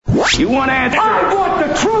You want answers? I want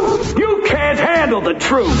the truth. You can't handle the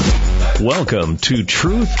truth. Welcome to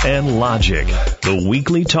Truth and Logic, the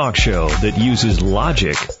weekly talk show that uses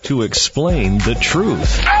logic to explain the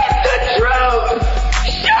truth. And the truth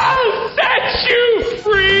shall set you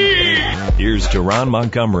free. Here's Duran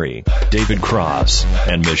Montgomery, David Cross,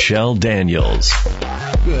 and Michelle Daniels.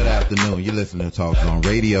 Good afternoon. You're listening to Talk Zone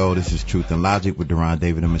Radio. This is Truth and Logic with Duran,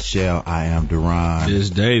 David, and Michelle. I am Duran. This is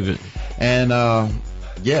David. And,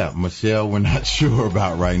 Michelle, we're not sure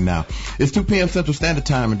about right now. It's 2 p.m. Central Standard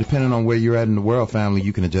Time, and depending on where you're at in the world, family,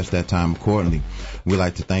 you can adjust that time accordingly. We'd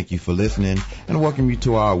like to thank you for listening and welcome you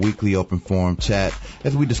to our weekly open forum chat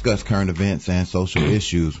as we discuss current events and social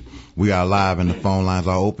issues. We are live and the phone lines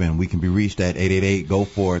are open. We can be reached at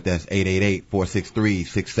 888-GO-FOR-IT. That's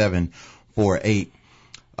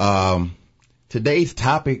 888-463-6748. Today's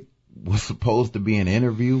topic was supposed to be an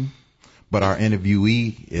interview, but our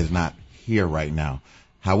interviewee is not here right now.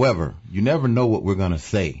 However, you never know what we're going to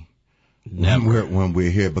say when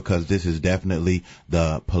we're here, because this is definitely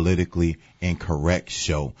the politically incorrect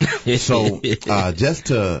show. So just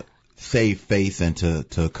to save face and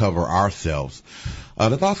to cover ourselves,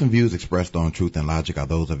 the thoughts and views expressed on Truth and Logic are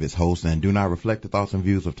those of its hosts and do not reflect the thoughts and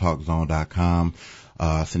views of TalkZone.com,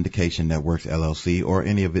 Syndication Networks, LLC, or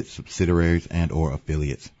any of its subsidiaries and or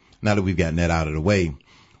affiliates. Now that we've gotten that out of the way,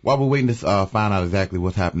 while we're waiting to find out exactly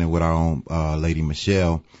what's happening with our own lady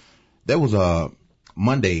Michelle, there was a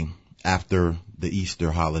Monday after the Easter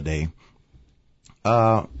holiday.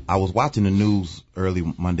 I was watching the news early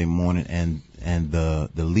Monday morning, and the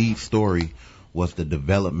lead story was the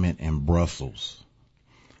development in Brussels.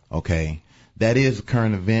 Okay, that is a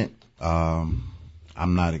current event. That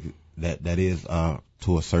is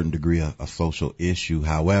to a certain degree a social issue.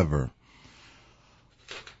 However,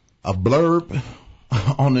 a blurb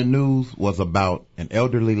on the news was about an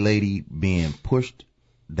elderly lady being pushed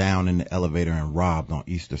down in the elevator and robbed on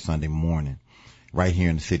Easter Sunday morning right here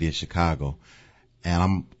in the city of Chicago. And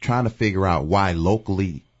I'm trying to figure out why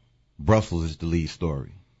locally Brussels is the lead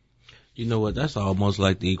story. You know what? That's almost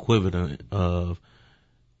like the equivalent of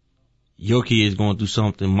your kid's going through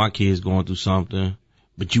something, my kid's going through something,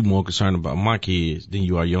 but you more concerned about my kids than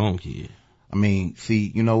you are your own kid. I mean,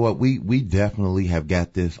 see, you know what? We definitely have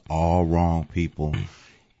got this all wrong, people.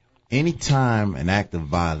 Anytime an act of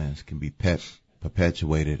violence can be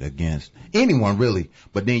perpetuated against anyone, really,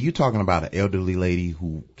 but then you're talking about an elderly lady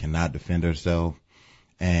who cannot defend herself,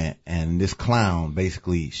 and this clown,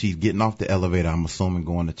 basically, she's getting off the elevator, I'm assuming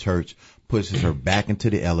going to church, pushes her back into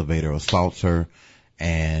the elevator, assaults her,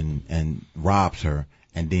 and robs her,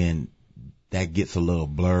 and then that gets a little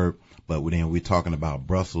blurb. But then we're talking about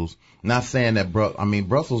Brussels. Not saying that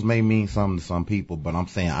Brussels may mean something to some people, but I'm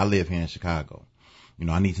saying I live here in Chicago. You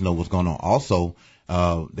know, I need to know what's going on. Also,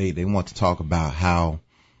 they want to talk about how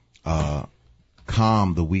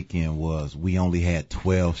calm the weekend was. We only had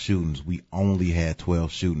 12 shootings.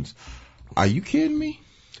 Are you kidding me?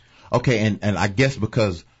 Okay, and I guess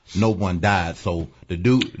because no one died, so the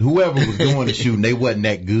dude, whoever was doing the shooting, they wasn't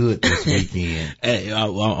that good this weekend. Hey,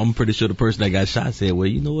 I'm pretty sure the person that got shot said, well,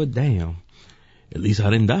 you know what, damn, at least I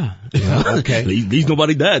didn't die. You know? Okay. At least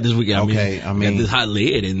nobody died this weekend. I mean, got this hot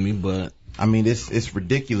lead in me, but I mean, it's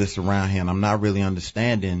ridiculous around here, and I'm not really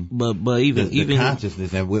understanding but even the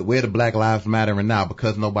consciousness, and where the Black Lives Matter now,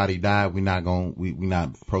 because nobody died, we not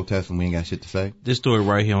protesting, we ain't got shit to say. This story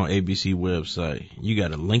right here on ABC website, you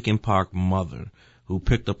got a Lincoln Park mother who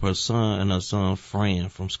picked up her son and her son's friend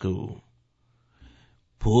from school,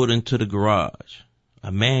 pulled into the garage.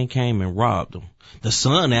 A man came and robbed them. The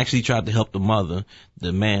son actually tried to help the mother.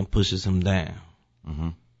 The man pushes him down. Mm-hmm.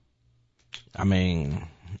 I mean,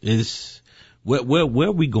 where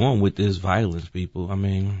are we going with this violence, people? I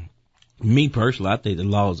mean, me personally, I think the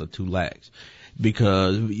laws are too lax,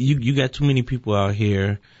 because you got too many people out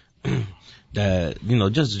here that, you know,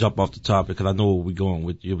 just to jump off the topic, because I know where we're going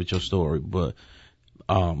with your story, but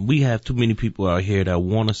we have too many people out here that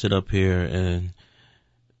want to sit up here and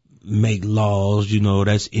make laws, you know,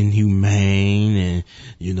 that's inhumane, and,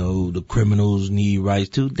 you know, the criminals need rights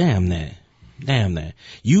too. Damn that.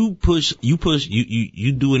 You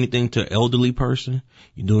do anything to an elderly person,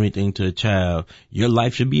 you do anything to a child, your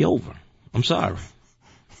life should be over. I'm sorry.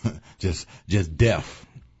 just death.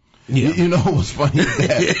 Yeah. You know what's funny is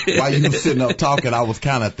that while you were sitting up talking, I was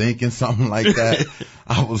kind of thinking something like that.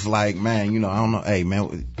 I was like, man, you know, I don't know. Hey,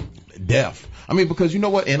 man, death. I mean, because you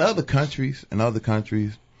know what? In other countries, I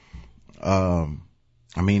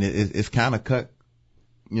mean, it's kind of cut,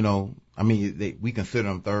 you know, I mean, we consider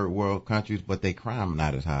them third world countries, but they crime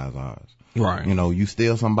not as high as ours. Right. You know, you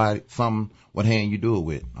steal something, what hand you do it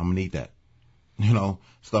with? I'm going to need that.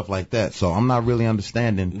 stuff like that. So I'm not really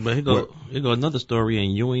understanding. But here go another story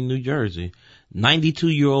in Ewing, New Jersey.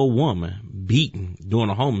 92-year-old woman beaten during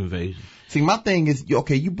a home invasion. See, my thing is,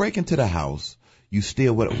 okay, you break into the house, you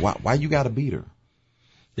steal what? Why you gotta beat her?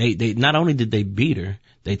 They not only did they beat her,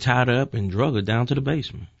 they tied her up and drug her down to the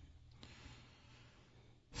basement.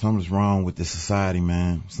 Something's wrong with the society,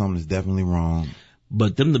 man. Something's definitely wrong.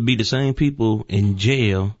 But them to be the same people in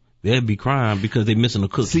jail, they'd be crying because they missing a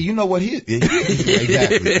cookie. See, you know what? Exactly.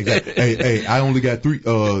 Hey, I only got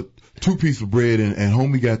 2 pieces of bread and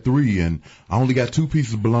homie got 3, and I only got 2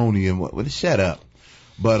 pieces of bologna and what? Well, shut up.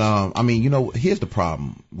 But, I mean, here's the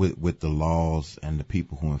problem with the laws and the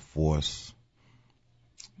people who enforce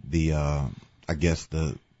they enforce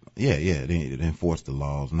the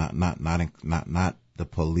laws, not the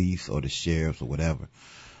police or the sheriffs or whatever.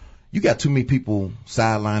 You got too many people,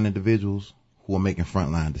 sideline individuals who are making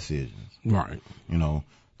frontline decisions. Right.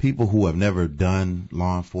 People who have never done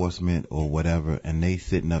law enforcement or whatever, and they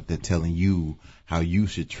sitting up there telling you how you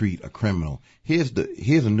should treat a criminal. Here's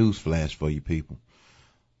a news flash for you people.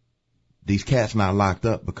 These cats not locked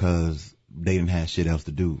up because they didn't have shit else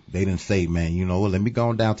to do. They didn't say, man, you know what, let me go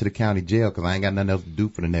on down to the county jail because I ain't got nothing else to do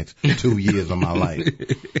for the next 2 years of my life.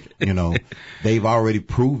 They've already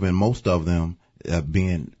proven, most of them,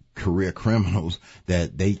 being career criminals,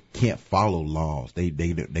 that they can't follow laws. They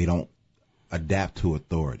don't adapt to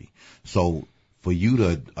authority. So for you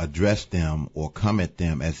to address them or come at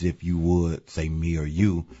them as if you would, say, me or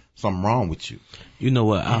you, something wrong with you. You know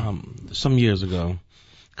what? Some years ago,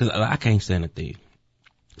 because I can't stand a thief.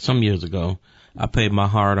 Some years ago, I paid my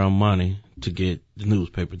hard-earned money to get the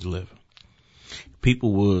newspaper delivered.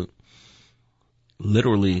 People would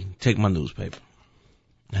literally take my newspaper.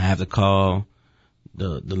 I have to call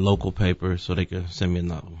the local paper so they could send me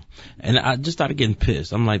another one. And I just started getting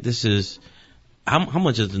pissed. I'm like, this is, how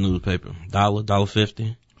much is the newspaper?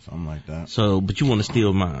 $1.50? Something like that. So, but you want to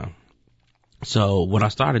steal mine. So what I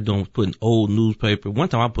started doing was putting old newspaper. One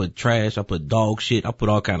time I put trash, I put dog shit, I put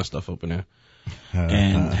all kind of stuff up in there.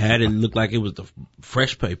 And had it look like it was the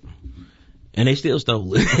fresh paper. And they still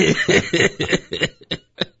stole it.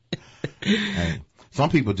 Hey,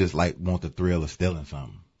 some people just want the thrill of stealing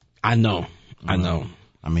something. I know.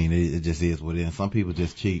 I mean, it just is what it is. And some people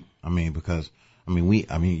just cheat. We can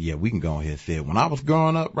go ahead and say it. When I was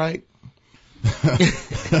growing up, right?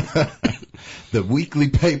 The weekly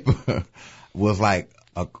paper was like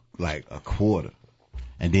a quarter.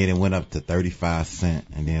 And then it went up to 35 cents,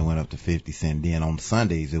 and then it went up to 50 cents. Then on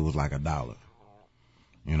Sundays, it was like $1.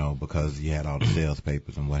 Because you had all the sales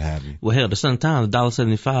papers and what have you. Well, hell, the Sun Times,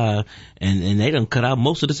 $1.75, and they done cut out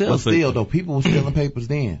most of the sales papers. But still, though, people were stealing papers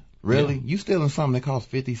then. Really? Yeah. You stealing something that costs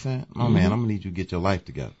 50 cents? Oh, man, I'm gonna need you to get your life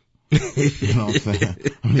together. You know what I'm saying?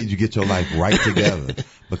 I'm gonna need you to get your life right together,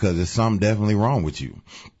 because there's something definitely wrong with you.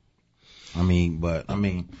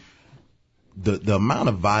 The amount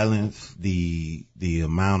of violence, the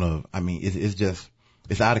amount of,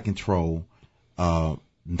 it's out of control.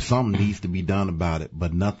 Something needs to be done about it,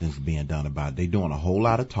 but nothing's being done about it. They're doing a whole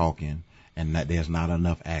lot of talking, and that there's not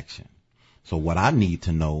enough action. So what I need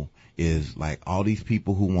to know is, all these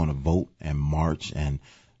people who want to vote and march and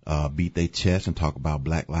beat their chest and talk about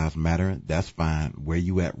Black Lives Matter, that's fine. Where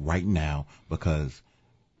you at right now? Because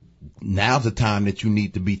now's the time that you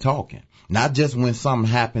need to be talking. Not just when something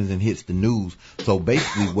happens and hits the news. So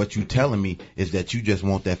basically what you telling me is that you just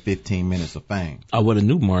want that 15 minutes of fame. What a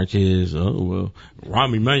new march is, Rahm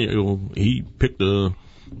Emanuel, he picked a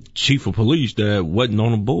chief of police that wasn't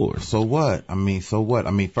on the board. So what?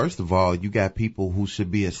 First of all, you got people who should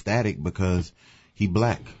be ecstatic because he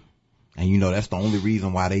black. And that's the only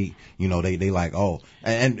reason why they like,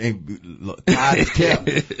 and look, God is kept.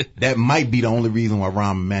 That might be the only reason why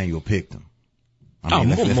Rahm Emanuel picked him.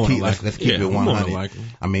 Let's keep it 100.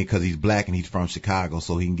 Because he's black and he's from Chicago,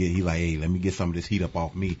 so he can hey, let me get some of this heat up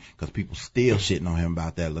off me, because people still shitting on him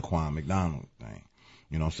about that Laquan McDonald thing.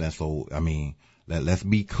 You know what I'm saying? So, let's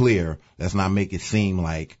be clear. Let's not make it seem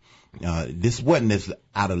like this wasn't as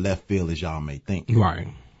out of left field as y'all may think. Right.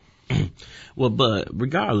 Well, but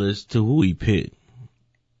regardless to who he picked,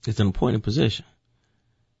 it's an appointed position.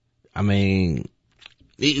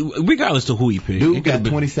 Regardless to who he picked. Dude got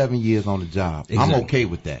 27 years on the job. Exactly. I'm okay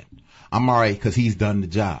with that. I'm all right because he's done the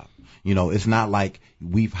job. It's not like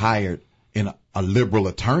we've hired a liberal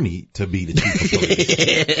attorney to be the chief of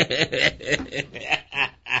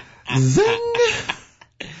police. Zing!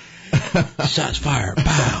 Shots fired.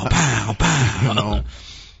 Pow, pow, pow.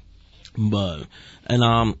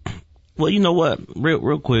 Well, you know what?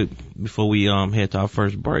 Real quick before we head to our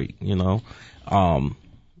first break,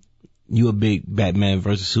 You a big Batman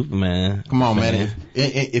versus Superman. Come on, man.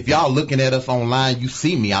 If y'all looking at us online, you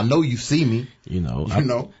see me. I know you see me.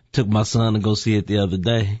 I took my son to go see it the other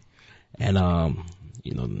day. And,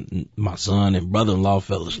 my son and brother-in-law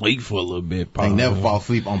fell asleep for a little bit. They never fall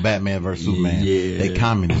asleep on Batman versus Superman. Yeah. They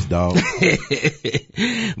communists, dog.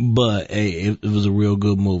 But, hey, it was a real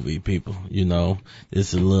good movie, people.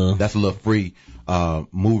 That's a little free,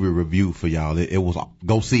 movie review for y'all. It was,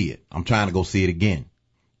 go see it. I'm trying to go see it again.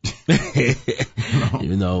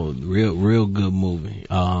 Real good movie.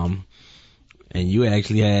 And you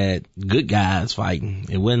actually had good guys fighting.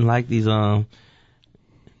 It wasn't like these, Niggly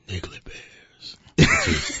Bears.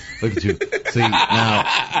 Look at you. See,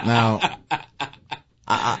 now,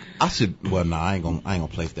 I should, well, no, I ain't gonna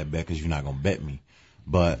place that bet because you're not gonna bet me.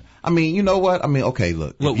 But, I mean, you know what? I mean, okay,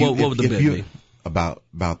 look. What would the bet be?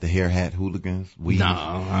 About the hair hat hooligans?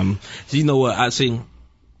 So you know what?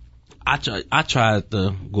 I tried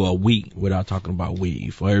to go a week without talking about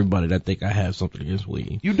weed for everybody that think I have something against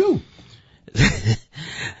weed. You do.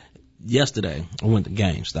 Yesterday, I went to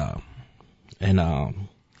GameStop, and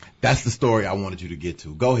that's the story I wanted you to get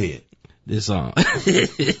to. Go ahead. This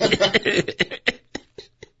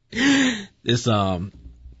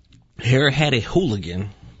hair-hatted hooligan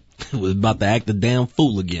was about to act a damn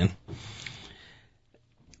fool again.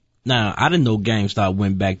 Now, I didn't know GameStop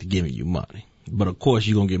went back to giving you money. But of course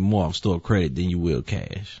you're gonna get more off store credit than you will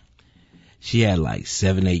cash. She had like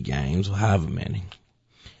 7-8 games or however many.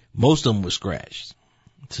 Most of them were scratched.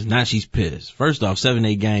 So now she's pissed. First off,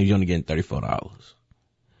 7-8 games, you're only getting $34.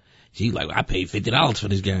 She's like, I paid $50 for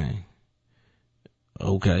this game.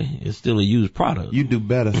 Okay, it's still a used product. You do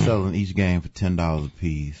better selling each game for $10 a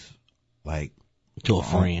piece, like to a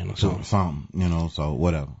friend or something. So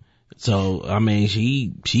whatever. So, I mean,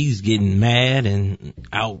 she's getting mad and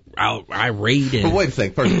irate. But wait a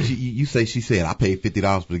second. First, she said, I paid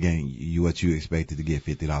 $50 for the game. What you expected to get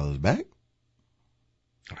 $50 back?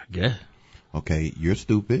 I guess. Okay, you're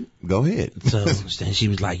stupid. Go ahead. So then she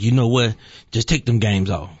was like, you know what? Just take them games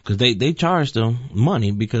off. Cause they charged them money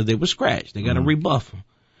because they were scratched. They gotta rebuff them.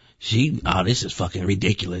 This is fucking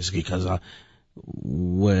ridiculous because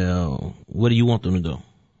well, what do you want them to do?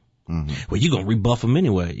 Mm-hmm. Well, you're going to rebuff them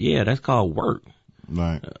anyway. Yeah, that's called work.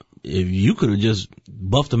 Right. If you could have just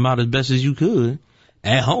buffed them out as best as you could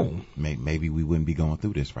at home. Maybe we wouldn't be going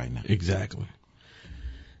through this right now. Exactly.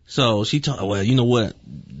 So she told, well, you know what?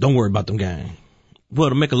 Don't worry about them games. Well,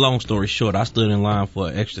 to make a long story short, I stood in line for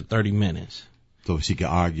an extra 30 minutes. So she could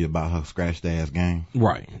argue about her scratched ass game?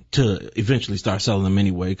 Right. To eventually start selling them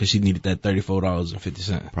anyway because she needed that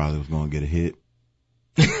 $34.50. Probably was going to get a hit.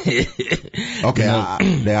 Okay,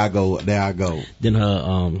 there I go. Then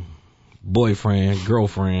her girlfriend, girl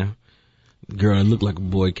that looked like a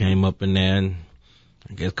boy, came up in there and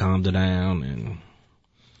I guess calmed her down and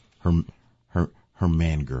her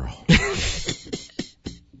man girl.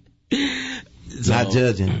 Not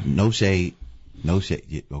judging, no shade. Yeah,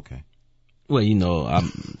 okay. Well,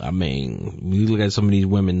 I mean, when you look at some of these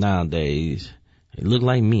women nowadays, they look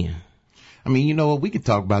like men. I mean, you know what? We could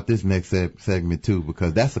talk about this next segment too,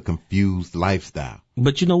 because that's a confused lifestyle.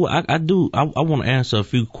 But you know what? I want to answer a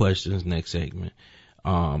few questions next segment,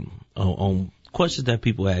 on questions that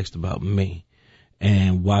people asked about me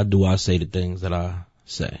and why do I say the things that I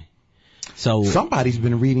say. So somebody's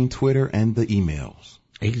been reading Twitter and the emails.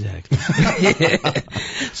 Exactly.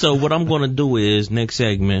 So what I'm going to do is next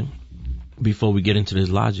segment, before we get into this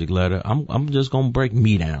logic letter, I'm just going to break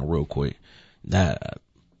me down real quick.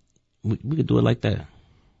 We could do it like that.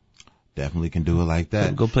 Definitely can do it like that.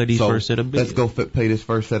 Let's go play these first set of bills. Let's go play this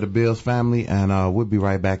first set of bills, family, and we'll be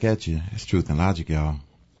right back at you. It's Truth and Logic, y'all.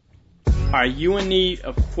 Are you in need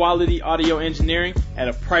of quality audio engineering at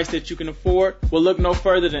a price that you can afford? Well, look no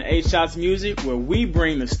further than 8 Shots Music, where we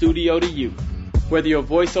bring the studio to you. Whether you're a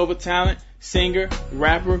voiceover talent, singer,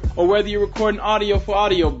 rapper, or whether you're recording audio for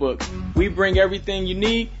audiobooks, we bring everything you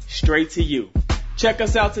need straight to you. Check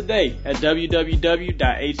us out today at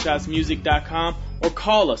www.8shotsmusic.com or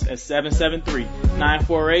call us at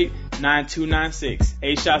 773-948-9296.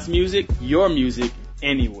 8 Shots Music, your music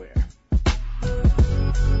anywhere.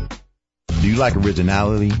 Do you like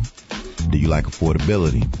originality? Do you like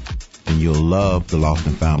affordability? Then you'll love the Lost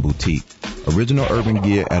and Found Boutique. Original urban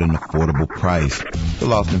gear at an affordable price. The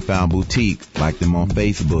Lost and Found Boutique. Like them on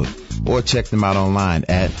Facebook. Or check them out online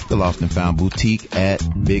at The Lost and Found Boutique at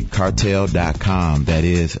BigCartel.com. That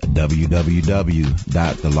is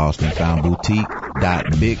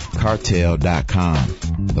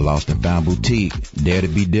www.thelostandfoundboutique.bigcartel.com. The Lost and Found Boutique. Dare to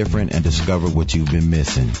be different and discover what you've been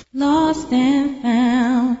missing. Lost and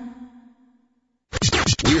Found.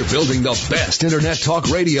 We're building the best internet talk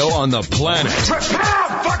radio on the planet.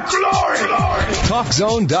 Prepare for glory!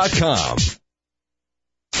 TalkZone.com.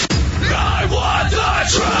 I want the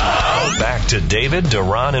truth! Back to David,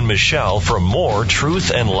 Duran, and Michelle for more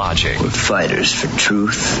Truth and Logic. We're fighters for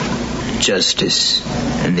truth, justice,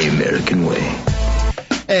 and the American way.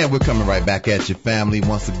 And we're coming right back at you, family.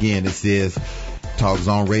 Once again, this is Talk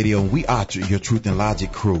Zone Radio, and we are your Truth and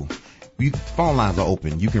Logic crew. Phone lines are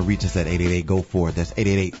open. You can reach us at 888-GO-FOR-IT. That's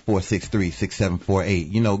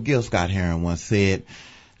 888-463-6748. You know, Gil Scott-Heron once said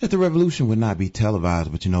that the revolution would not be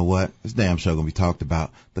televised, but you know what? This damn show going to be talked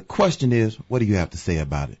about. The question is, what do you have to say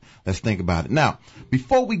about it? Let's think about it. Now,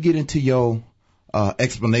 before we get into your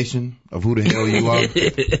explanation of who the hell you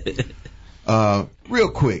are,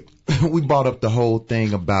 real quick, we brought up the whole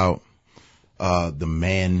thing about the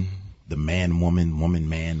man, woman,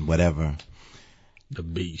 man, whatever. The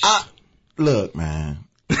beast. Look, man,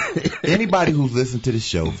 anybody who's listened to the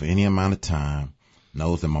show for any amount of time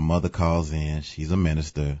knows that my mother calls in. She's a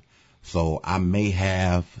minister. So I may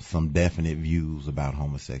have some definite views about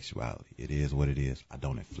homosexuality. It is what it is. I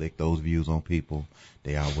don't inflict those views on people.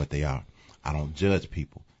 They are what they are. I don't judge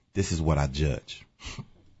people. This is what I judge.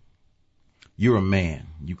 You're a man.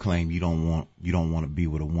 You claim you don't want to be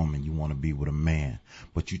with a woman. You want to be with a man.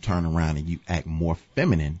 But you turn around and you act more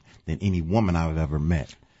feminine than any woman I've ever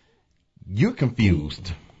met. You're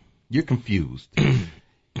confused. You're confused.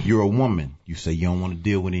 You're a woman. You say you don't want to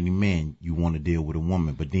deal with any man. You want to deal with a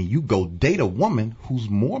woman. But then you go date a woman who's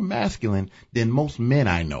more masculine than most men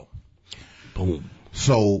I know. Boom.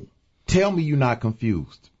 So tell me you're not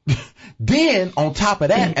confused. Then on top of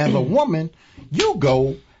that, as a woman, you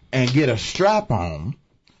go and get a strap-on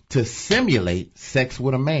to simulate sex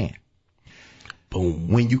with a man. Boom.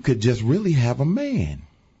 When you could just really have a man.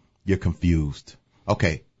 You're confused.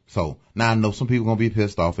 Okay, so now I know some people going to be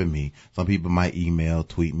pissed off at me. Some people might email,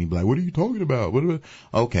 tweet me, be like, what are you talking about?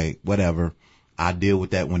 Okay, whatever. I deal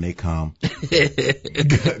with that when they come.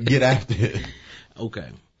 Get after it. Okay.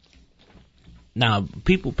 Now,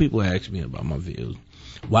 people ask me about my views.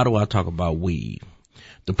 Why do I talk about weed?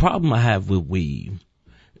 The problem I have with weed,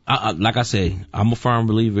 like I say, I'm a firm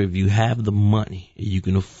believer if you have the money, you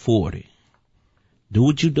can afford it, do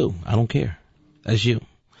what you do. I don't care. That's you.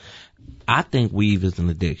 I think weed is an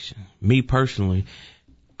addiction. Me personally,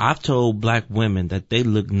 I've told black women that they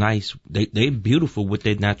look nice, they're beautiful with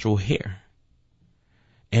their natural hair.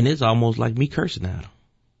 And it's almost like me cursing at them.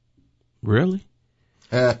 Really?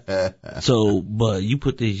 So, but you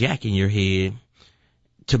put this yak in your head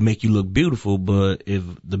to make you look beautiful, but if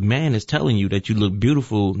the man is telling you that you look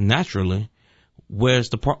beautiful naturally, what's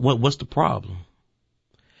the problem?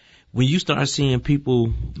 When you start seeing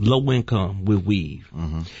people low income with weed,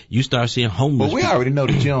 you start seeing homeless. But we already know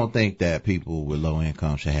that you don't think that people with low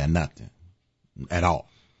income should have nothing at all.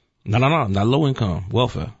 No, not low income,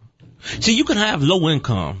 welfare. See, you can have low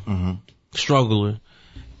income, struggling,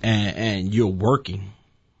 and you're working.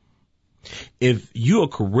 If you're a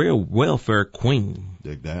career welfare queen,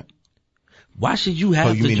 dig that. Why should you have?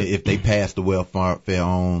 So you mean if they pass the welfare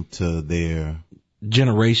on to their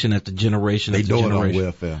generation after generation, they do it on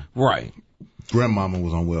welfare, right? Grandmama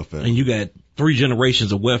was on welfare, and you got 3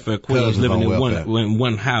 generations of welfare queens living in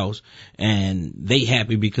one house, and they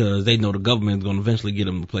happy because they know the government is going to eventually get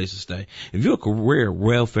them a place to stay. If you're a career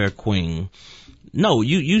welfare queen, no,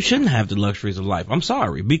 you shouldn't have the luxuries of life. I'm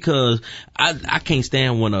sorry, because I can't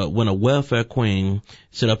stand when a welfare queen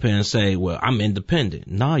sit up here and say, well, I'm independent.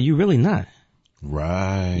 No, you're really not.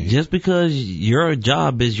 Right. Just because your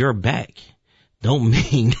job is your back don't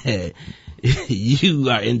mean that you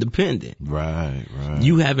are independent. Right.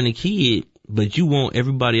 You having a kid, but you want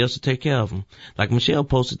everybody else to take care of them. Like Michelle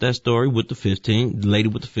posted that story with the lady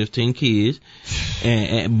with the 15 kids.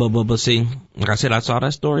 But see, like I said, I saw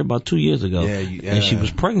that story about 2 years ago. Yeah. And she was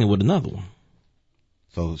pregnant with another one.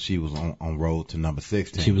 So she was on road to number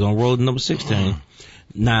 16. She was on road to number 16.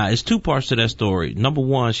 Now, it's 2 parts to that story. Number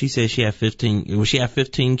 1, she said she had 15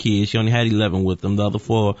 kids. She only had 11 with them. The other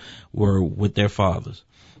 4 were with their fathers.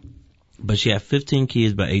 But she had 15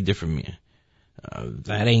 kids by 8 different men.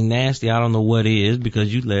 That ain't nasty. I don't know what it is,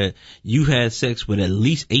 because you had sex with at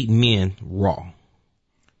least 8 men raw.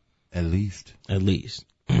 At least.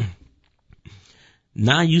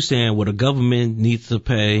 Now you saying, well, the government needs to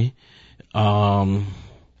pay,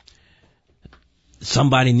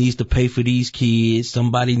 somebody needs to pay for these kids.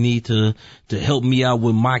 Somebody needs to help me out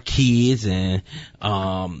with my kids, and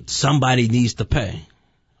somebody needs to pay.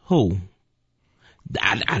 Who?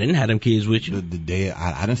 I didn't have them kids with you.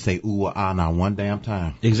 I didn't say ooh or ah not one damn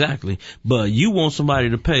time. Exactly. But you want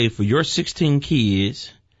somebody to pay for your 16 kids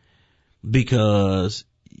because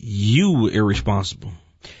you were irresponsible.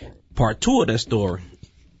 Part 2 of that story,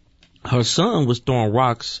 her son was throwing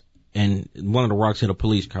rocks, and one of the rocks hit a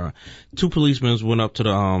police car. 2 policemen went up to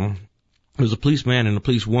there was a policeman and a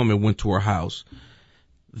police woman went to her house.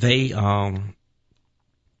 They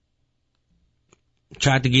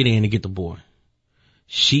tried to get in and get the boy.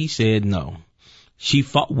 She said no. She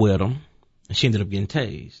fought with him, and she ended up getting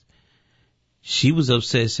tased. She was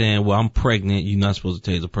upset, saying, well, I'm pregnant. You're not supposed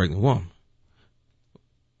to tase a pregnant woman.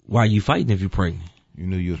 Why are you fighting if you're pregnant? You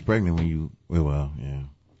knew you was pregnant when you, well,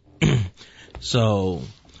 yeah. So.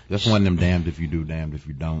 That's one of them damned if you do, damned if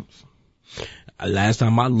you don't. Last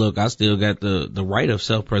time I looked, I still got the right of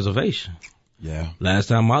self-preservation. Yeah. Last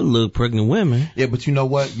time I looked, pregnant women. Yeah, but you know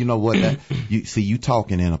what? You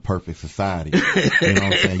talking in a perfect society. You know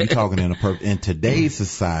what I'm saying? You talking in today's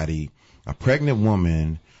society, a pregnant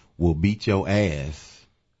woman will beat your ass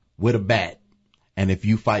with a bat. And if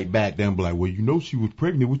you fight back, they'll be like, well, you know she was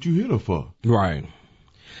pregnant. What you hit her for? Right.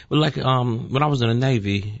 Well, like, when I was in the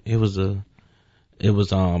Navy, it was a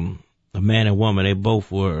man and woman. They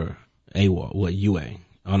both were AWOL, UA,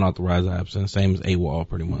 unauthorized absence, same as AWOL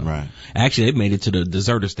pretty much. Right. Actually, they made it to the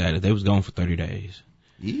deserter status. They was gone for 30 days.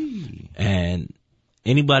 Eee. And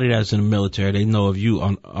anybody that's in the military, they know if you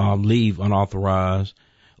leave unauthorized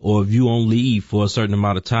or if you on leave for a certain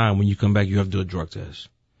amount of time, when you come back, you have to do a drug test.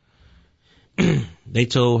 They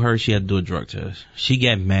told her she had to do a drug test. She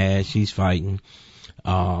got mad. She's fighting.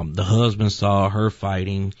 The husband saw her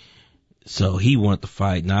fighting, so he wanted to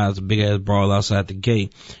fight. Now it's a big ass brawl outside the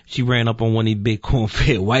gate. She ran up on one of these big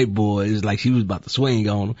corn-fed white boys like she was about to swing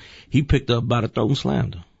on him. He picked her up by the throat and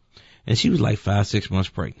slammed her. And she was like 5-6 months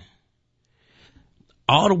pregnant.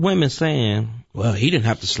 All the women saying, well, he didn't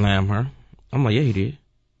have to slam her. I'm like, yeah, he did.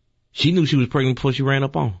 She knew she was pregnant before she ran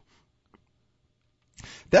up on him.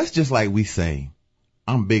 That's just like we say,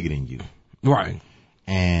 I'm bigger than you. Right.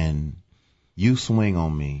 And you swing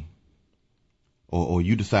on me, or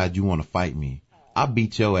you decide you want to fight me. I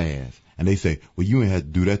beat your ass. And they say, well, you ain't had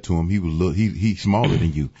to do that to him. He's smaller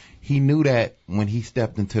than you. He knew that when he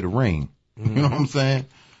stepped into the ring. Mm-hmm. You know what I'm saying?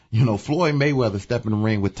 You know, Floyd Mayweather stepped in the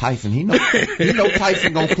ring with Tyson. He know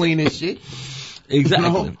Tyson gonna clean his shit. Exactly.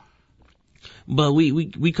 You know? But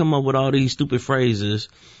we come up with all these stupid phrases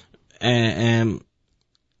and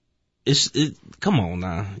come on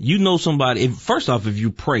now. You know somebody, first off, if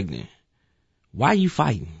you're pregnant, why are you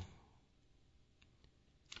fighting?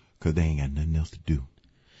 Cause they ain't got nothing else to do.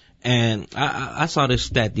 And I saw this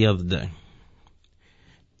stat the other day.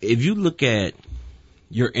 If you look at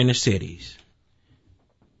your inner cities,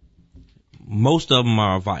 most of them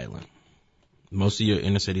are violent. Most of your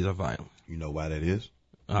inner cities are violent. You know why that is?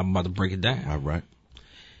 I'm about to break it down. All right.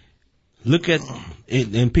 Look at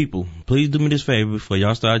it, and people, please do me this favor before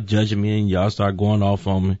y'all start judging me and y'all start going off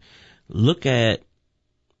on me. Look at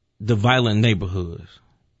the violent neighborhoods.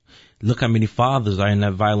 Look how many fathers are in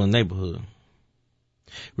that violent neighborhood.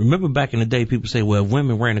 Remember back in the day, people say, well, if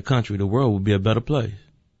women ran the country, the world would be a better place.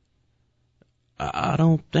 I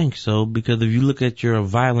don't think so, because if you look at your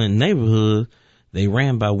violent neighborhood, they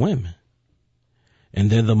ran by women. And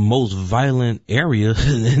they're the most violent area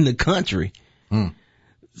in the country. Mm.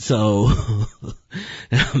 So,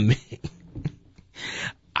 I mean,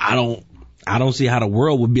 I don't see how the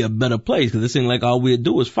world would be a better place, because it seems like all we'd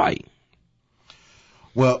do is fight.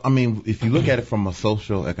 Well, I mean, if you look at it from a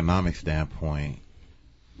social economic standpoint,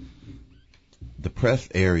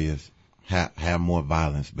 depressed areas have more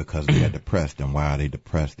violence because they are depressed. And why are they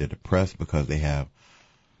depressed? They're depressed because they have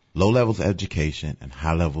low levels of education and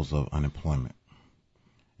high levels of unemployment.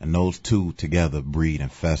 And those two together breed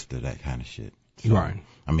and fester that kind of shit. So, right.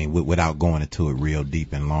 I mean, without going into it real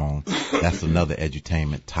deep and long, that's another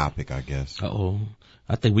edutainment topic, I guess. Uh-oh.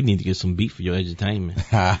 I think we need to get some beat for your edutainment.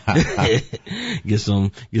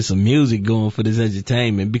 Get some music going for this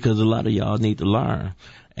edutainment, because a lot of y'all need to learn.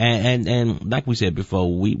 And like we said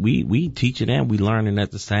before, we teach it and we learning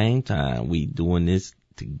at the same time. We doing this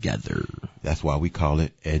together. That's why we call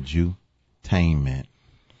it edutainment,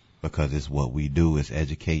 because it's what we do. It's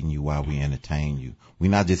educating you while we entertain you.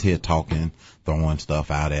 We're not just here talking, throwing stuff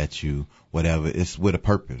out at you, whatever. It's with a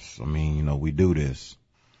purpose. I mean, you know, we do this.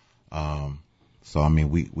 So, I mean,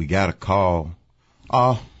 we got a call.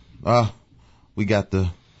 We got the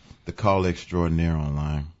call extraordinaire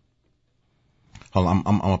online. Hold on,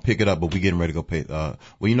 I'm gonna pick it up, but we getting ready to go pay. Well,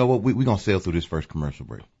 you know what? We gonna sail through this first commercial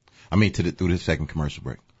break. I mean, through this second commercial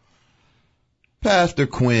break. Pastor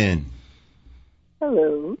Quinn.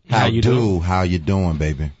 Hello. How you doing,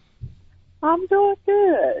 baby? I'm doing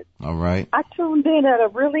good. All right. I tuned in at a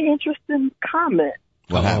really interesting comment.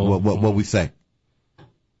 What we say?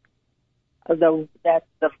 That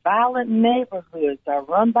the violent neighborhoods are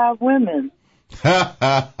run by women.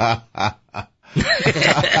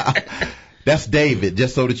 That's David,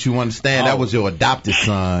 just so that you understand. That was your adopted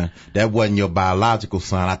son. That wasn't your biological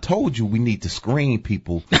son. I told you we need to screen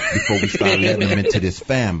people before we start letting them into this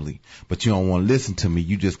family. But you don't want to listen to me.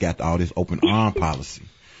 You just got all this open arm policy.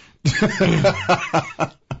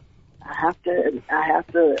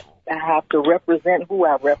 I have to represent who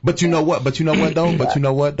I represent. But you know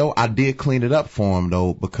what though? I did clean it up for him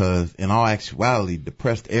though, because in all actuality,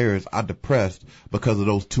 depressed areas are depressed because of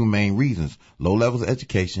those two main reasons: low levels of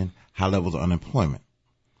education, high levels of unemployment.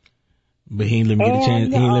 But he didn't let me get a chance.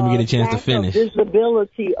 He didn't let me get a chance to finish.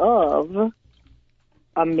 Visibility of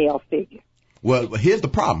a male figure. Well, here's the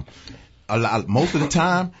problem. Most of the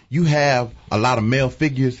time, you have a lot of male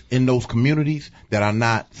figures in those communities that are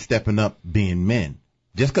not stepping up being men.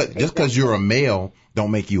 Just cause you're a male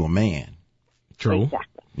don't make you a man. True.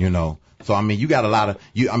 Exactly. You know. So I mean, you got a lot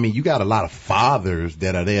of fathers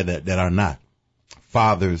that are there that are not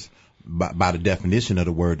fathers by the definition of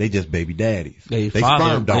the word. They just baby daddies. They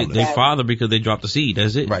sperm donors. They father because they dropped the seed.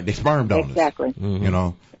 That's it. Right. They sperm donors. Exactly. Mm-hmm. You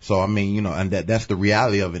know. So I mean, you know, and that's the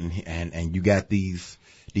reality of it. And you got these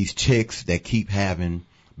chicks that keep having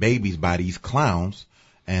babies by these clowns.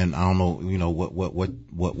 And I don't know, you know,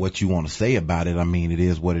 what you want to say about it. I mean, it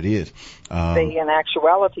is what it is. They, in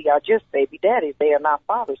actuality, are just baby daddies. They are not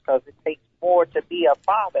fathers, because it takes more to be a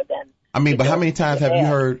father than. I mean, but how many times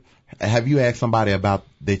have you asked somebody about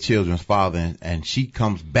their children's father, and she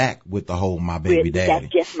comes back with the whole "my baby daddy"?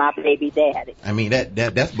 That's just my baby daddy. I mean,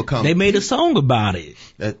 that's become. They made a song about it.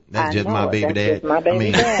 That's just my baby daddy. Just my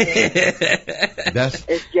baby daddy.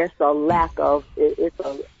 It's just a lack of.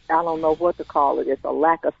 I don't know what to call it. It's a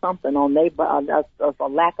lack of something on their. It's a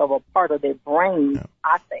lack of a part of their brain. Yeah.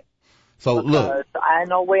 I think. So look, I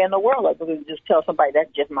know where in the world I can just tell somebody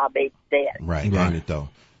that's just my baby daddy. Right. Damn it though.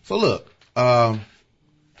 So look,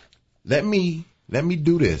 let me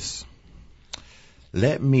do this.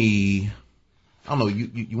 I don't know.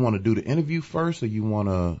 You want to do the interview first, or you want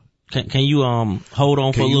to? Can you hold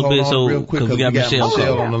on for a little bit, so because we got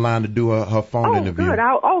Michelle on the line to do her phone interview. Good.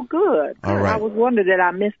 Good. All right. I was wondering that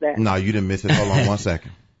I missed that. No, you didn't miss it. Hold on 1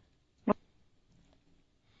 second.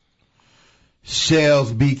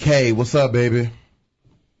 Shells BK, what's up, baby?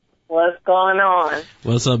 What's going on?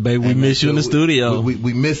 What's up, baby? We miss you in the studio.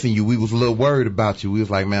 We missing you. We was a little worried about you. We was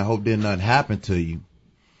like, man, I hope didn't nothing happen to you.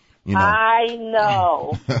 You know. I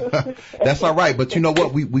know. That's all right. But you know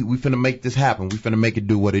what? We finna make this happen. We finna make it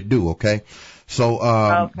do what it do. Okay.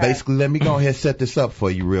 So, basically, let me go ahead and set this up for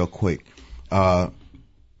you real quick.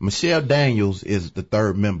 Michelle Daniels is the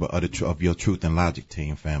third member of your Truth and Logic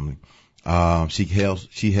team family. She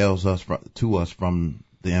hails us from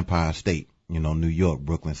the Empire State, you know, New York,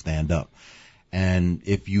 Brooklyn, stand up. And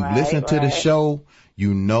if you listen to the show,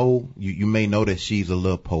 you know, you may know that she's a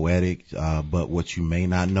little poetic, but what you may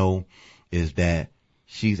not know is that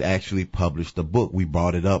she's actually published a book. We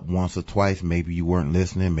brought it up once or twice. Maybe you weren't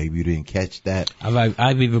listening. Maybe you didn't catch that.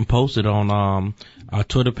 I've even posted on our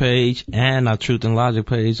Twitter page and our Truth and Logic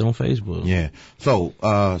page on Facebook. Yeah. So,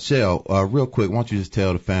 Shell, real quick, why don't you just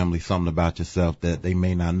tell the family something about yourself that they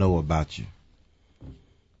may not know about you?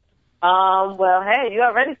 Well, hey, you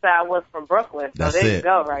already said I was from Brooklyn, so there you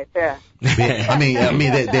go, right there. I mean,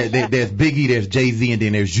 there's Biggie, there's Jay-Z, and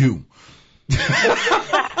then there's you.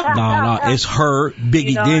 No, it's her,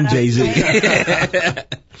 Biggie, then Jay-Z.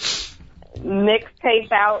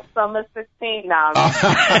 Mixtape out summer 16. No.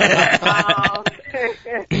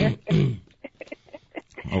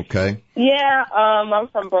 Okay. Yeah, I'm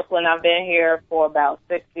from Brooklyn. I've been here for about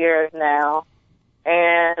 6 years now.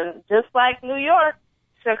 And just like New York,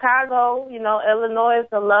 Chicago, you know, Illinois,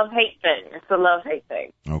 it's a love-hate thing. It's a love-hate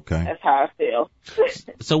thing. Okay. That's how I feel.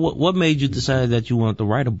 So what made you decide that you wanted to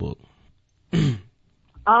write a book?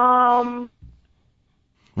 Well,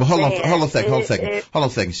 hold on a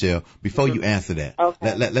second, Shell. Before you answer that,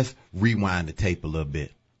 okay. let's rewind the tape a little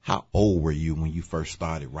bit. How old were you when you first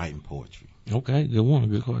started writing poetry? Okay, good one,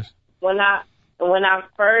 good question. When I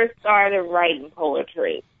first started writing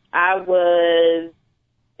poetry, I was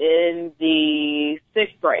in the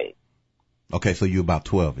 6th grade. Okay, so you about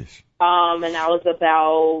 12-ish. And I was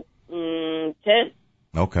about 10.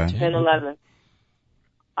 Okay. 10, 11.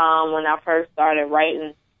 When I first started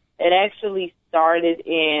writing. It actually started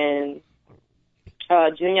in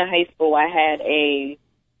junior high school. I had a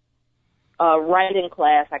writing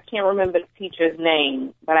class. I can't remember the teacher's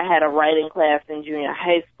name, but I had a writing class in junior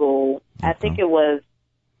high school. Okay. I think it was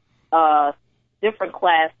different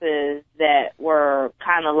classes that were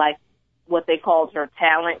kind of like what they called her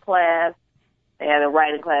talent class. They had a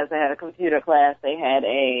writing class. They had a computer class. They had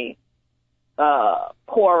a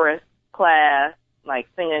chorus class. like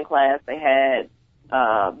singing class, they had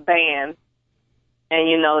band, and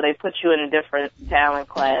you know they put you in a different talent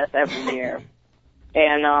class every year.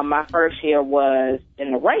 And my first year was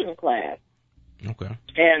in the writing class. Okay.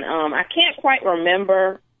 And I can't quite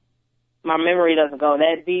remember. My memory doesn't go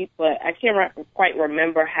that deep, but I can't quite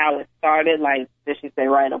remember how it started. Like, did she say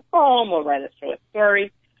write a poem or write a short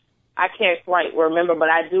story? I can't quite remember, but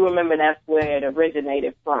I do remember that's where it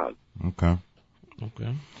originated from. Okay.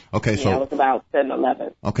 Yeah, So I was about 10,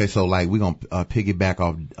 11. Okay, so like we're gonna piggyback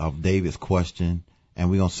off David's question, and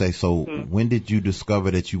we're gonna say, so when did you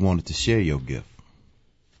discover that you wanted to share your gift?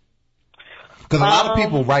 Because a lot of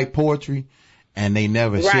people write poetry and they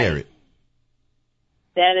never share it.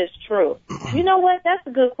 That is true. You know what? That's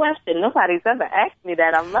a good question. Nobody's ever asked me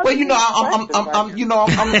that. I'm loving Well, you know,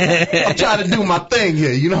 I'm trying to do my thing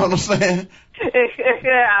here. You know what I'm saying?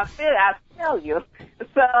 I feel you.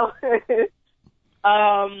 So,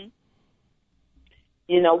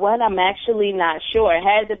 you know what? I'm actually not sure. It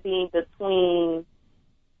had to be between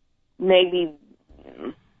maybe,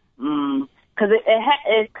 because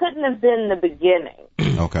it couldn't have been the beginning.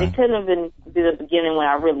 Okay. It couldn't have been the beginning when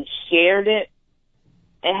I really shared it.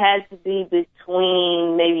 It had to be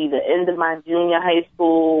between maybe the end of my junior high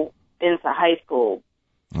school into high school.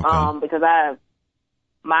 Okay. Because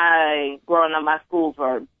growing up, my schools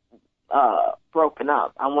were broken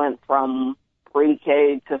up. I went from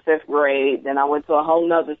pre-K to 5th grade, then I went to a whole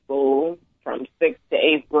nother school from 6th to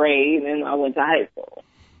 8th grade, and I went to high school.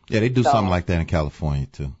 Yeah, they do something like that in California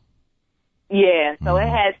too. Yeah, so it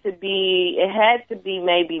had to be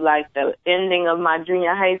maybe like the ending of my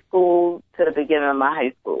junior high school to the beginning of my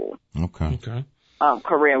high school. Okay.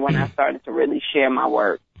 Career when I started to really share my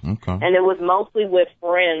work. Okay. And it was mostly with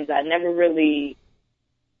friends. I never really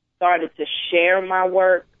started to share my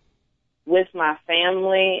work with my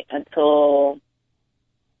family until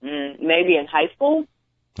maybe in high school.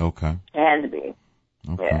 Okay. It had to be.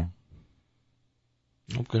 Okay.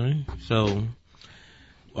 Yeah. Okay. So,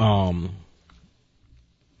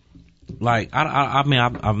 like I mean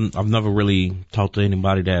I've never really talked to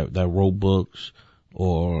anybody that wrote books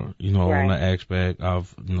or on that aspect.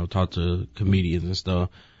 I've talked to comedians and stuff.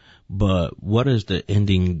 But what is the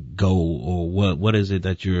ending goal, or what is it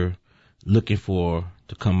that you're looking for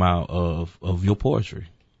to come out of your poetry?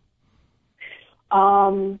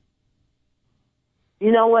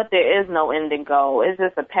 You know what? There is no ending goal. It's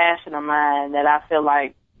just a passion of mine that I feel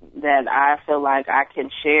like I can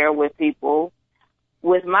share with people.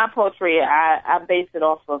 With my poetry, I base it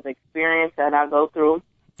off of experience that I go through.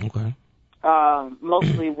 Okay.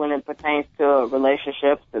 Mostly when it pertains to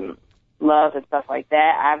relationships and love and stuff like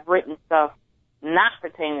that. I've written stuff not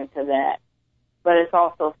pertaining to that, but it's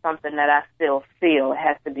also something that I still feel. It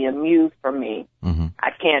has to be a muse for me. Mm-hmm. I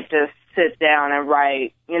can't just sit down and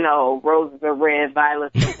write, roses are red,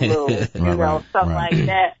 violets are blue, stuff like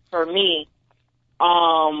that for me.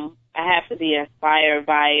 I have to be inspired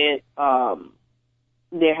by it.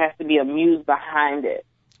 There has to be a muse behind it.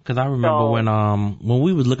 Because I remember when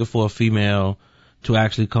we was looking for a female to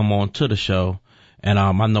actually come on to the show, and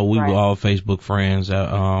I know we were all Facebook friends,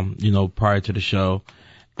 prior to the show,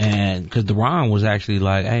 and because Deron was actually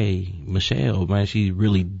like, "Hey, Michelle, man, she's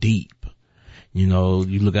really deep." You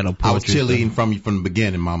look at her poetry. I was cheerleading from you from the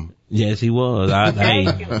beginning, Mom. Yes, he was.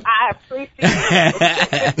 Thank you. I appreciate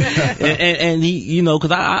it. and he,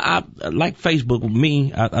 because I like Facebook with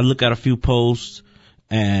me. I look at a few posts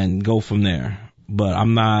and go from there. But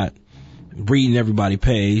I'm not reading everybody's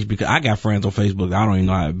page because I got friends on Facebook. I don't even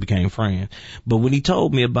know how I became friends. But when he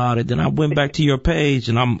told me about it, then I went back to your page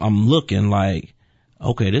and I'm looking like,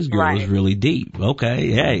 okay, this girl is really deep. Okay,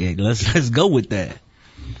 hey, let's go with that.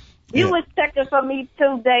 You was checking for me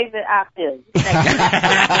too, David. I feel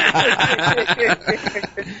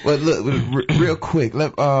you. Well, look, real quick,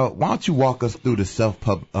 why don't you walk us through the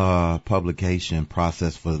publication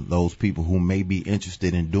process for those people who may be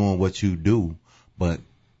interested in doing what you do, but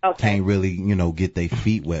can't really, get their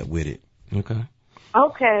feet wet with it.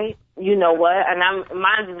 Okay. You know what? And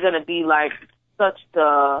mine is gonna be like such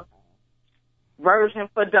the version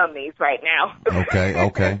for dummies right now.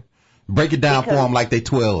 Okay. Break it down for them like they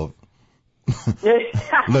 12.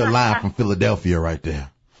 Little line from Philadelphia right there.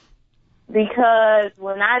 Because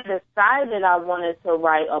when I decided I wanted to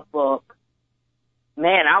write a book,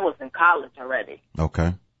 man, I was in college already.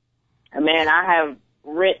 Okay. And man, I have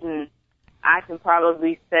written, I can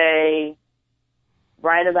probably say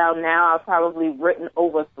right about now, I've probably written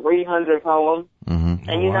over 300 poems. Mm-hmm.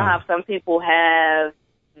 And you know how some people have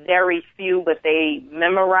very few, but they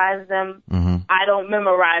memorize them? Mm-hmm. I don't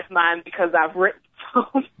memorize mine because I've written so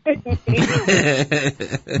many.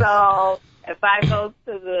 So if I go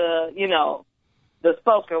to the, the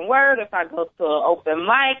spoken word, if I go to an open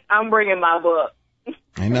mic, I'm bringing my book.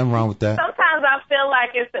 Ain't nothing wrong with that. Sometimes I feel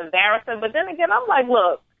like it's embarrassing, but then again, I'm like,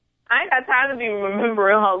 look, I ain't got time to be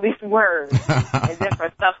remembering all these words and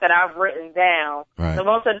different stuff that I've written down. Right. So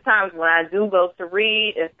most of the times when I do go to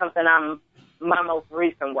read, it's something my most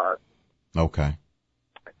recent work. Okay.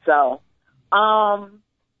 So,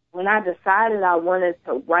 when I decided I wanted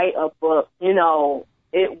to write a book, you know,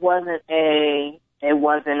 it wasn't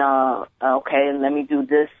okay, let me do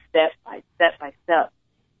this step by step.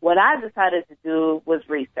 What I decided to do was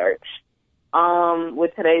research.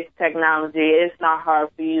 With today's technology, it's not hard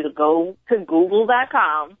for you to go to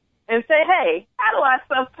Google.com and say, hey, how do I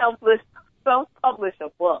self-publish a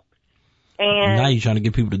book? And now you're trying to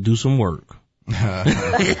get people to do some work.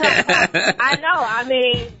 I know. I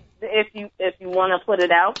mean, if you want to put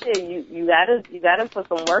it out there, you gotta put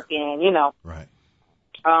some work in, you know. Right.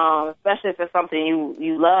 Especially if it's something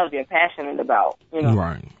you love, you're passionate about, you know.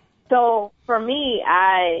 Right. So for me,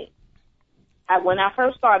 I when I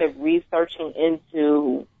first started researching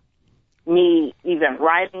into me even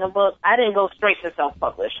writing a book, I didn't go straight to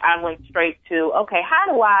self-publish. I went straight to, okay,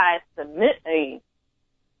 how do I submit a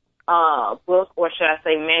book, or should I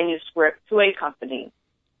say manuscript, to a company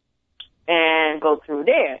and go through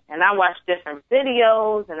there? And I watched different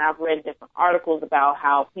videos and I've read different articles about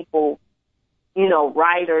how people, you know,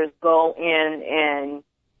 writers go in and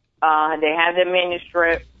they have their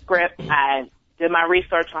manuscript. I did my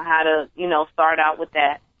research on how to, you know, start out with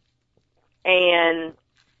that. And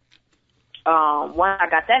when I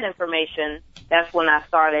got that information, that's when I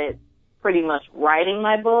started pretty much writing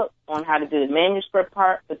my book on how to do the manuscript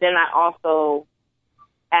part. But then I also,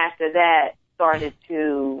 after that, started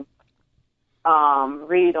to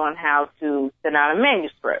read on how to send out a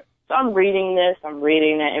manuscript. So I'm reading that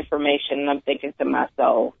information, and I'm thinking to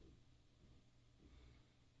myself,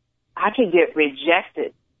 I could get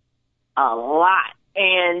rejected a lot.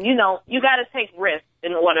 And, you know, you got to take risks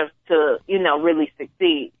in order to, you know, really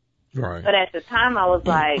succeed. Right. But at the time, I was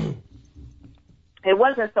like, it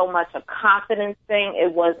wasn't so much a confidence thing.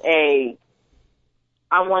 It was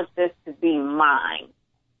I want this to be mine.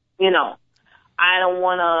 You know, I don't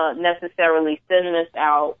want to necessarily send this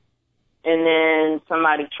out and then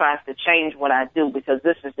somebody tries to change what I do, because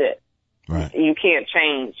this is it. Right. You can't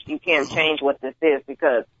change what this is,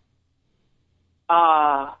 because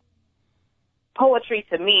poetry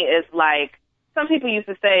to me is like, some people used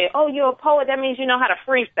to say, oh, you're a poet, that means you know how to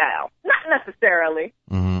freestyle. Not necessarily,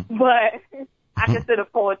 but I consider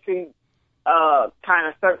poetry kind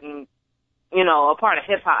of certain, you know, a part of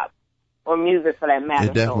hip-hop or music for that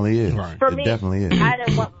matter. It definitely is. Right. For it me, definitely is. I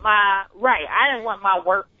didn't want my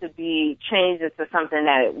work to be changed into something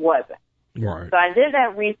that it wasn't. Right. So I did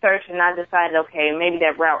that research and I decided, okay, maybe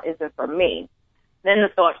that route isn't for me. Then the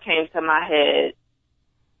thought came to my head,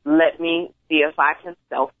 let me see if I can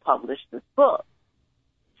self-publish this book.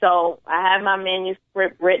 So I have my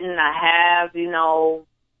manuscript written. I have, you know,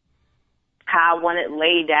 how I want it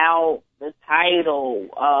laid out, the title,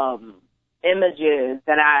 images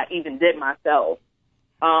that I even did myself,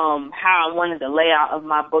 how I wanted the layout of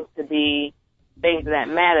my book to be, things of that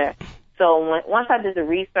matter. So once I did the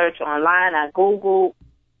research online, I Googled,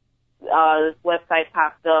 this website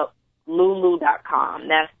popped up, Lulu.com.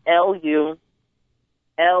 That's LULU.com.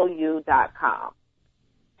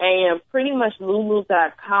 And pretty much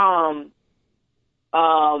Lulu.com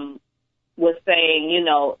was saying, you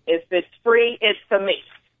know, if it's free, it's for me.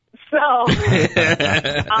 So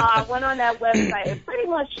I went on that website. It pretty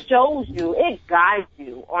much shows you, it guides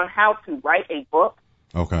you on how to write a book.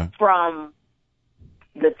 Okay. From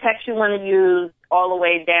the text you want to use all the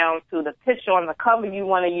way down to the picture on the cover you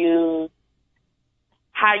want to use,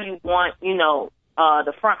 how you want, you know,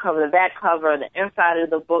 the front cover, the back cover, the inside of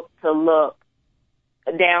the book to look,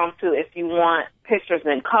 down to if you want pictures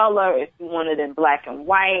in color, if you want it in black and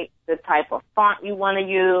white, the type of font you want to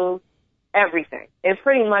use, everything. It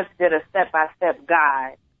pretty much did a step-by-step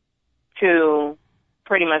guide to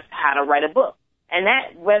pretty much how to write a book. And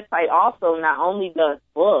that website also not only does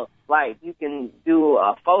books, like you can do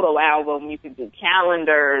a photo album, you can do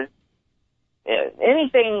calendars,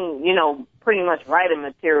 anything, you know, pretty much writing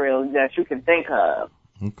material that you can think of.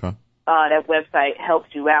 Okay. That website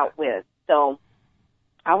helps you out with. So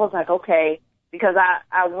I was like, okay, because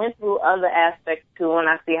I went through other aspects too, and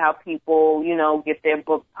I see how people, you know, get their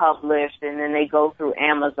book published and then they go through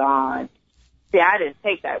Amazon. See, I didn't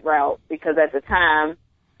take that route because at the time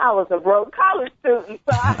I was a broke college student,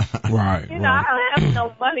 so I, I don't have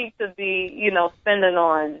no money to be, you know, spending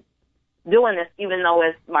on doing this, even though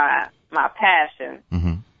it's my passion.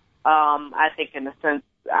 Mm-hmm. I think in a sense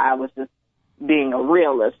I was just being a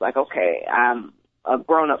realist, like, okay, I'm a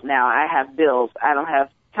grown-up now. I have bills. I don't have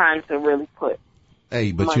time to really put.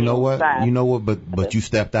 Hey, but you know what? Aside. You know what? But you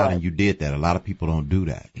stepped out and you did that. A lot of people don't do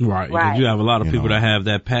that. Right. You have a lot of people that have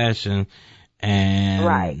that passion,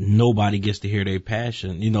 and nobody gets to hear their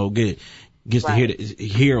passion. Gets to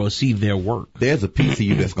hear or see their work. There's a piece of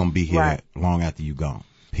you that's gonna be here long after you gone.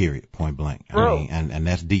 Period. Point blank. True. I mean, and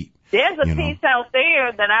that's deep. There's a piece out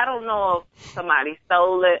there that I don't know if somebody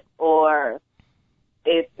stole it or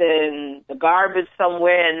it's in the garbage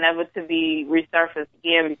somewhere and never to be resurfaced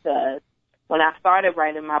again, because when I started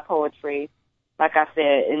writing my poetry, like I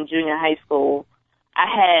said, in junior high school, I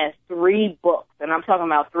had 3 books, and I'm talking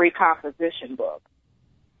about 3 composition books.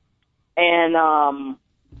 And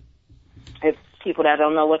if people that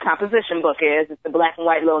don't know what composition book is, it's the black and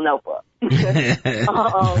white little notebook.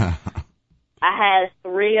 I had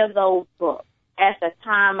 3 of those books. At the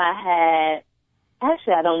time I had,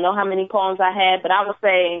 actually I don't know how many poems I had, but I would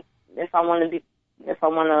say if I want to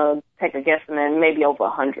take a guesstimate, maybe over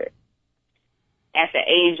 100. At the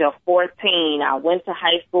age of 14, I went to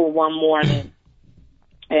high school one morning,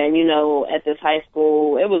 and at this high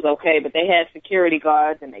school, it was okay, but they had security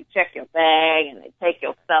guards, and they check your bag, and they take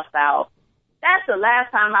your stuff out. That's the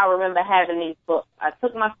last time I remember having these books. I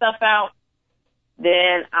took my stuff out,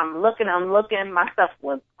 then I'm looking, my stuff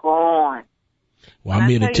was gone. Well, I'm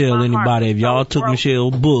here to tell anybody, if y'all took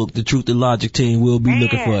Michelle's book, the Truth and Logic team will be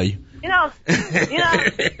looking for you. I'm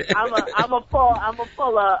a pull a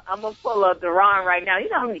Deron right now. You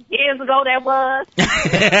know how many years ago that was?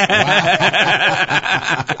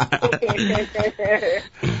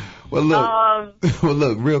 Well,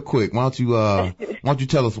 look, real quick. Why don't you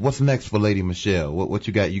tell us what's next for Lady Michelle? What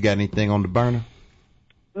you got? You got anything on the burner?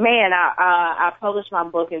 Man, I published my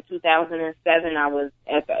book in 2007. I was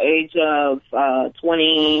at the age of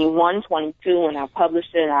 21, 22 when I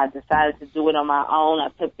published it. I decided to do it on my own. I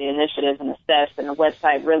took the initiative and the steps, and the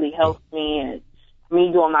website really helped me and me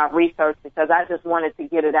doing my research, because I just wanted to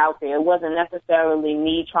get it out there. It wasn't necessarily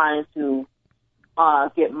me trying to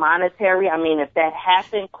get monetary. I mean, if that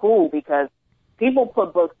happened, cool, because people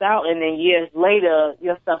put books out and then years later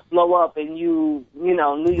your stuff blow up and New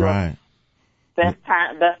York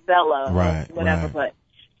bestseller, whatever.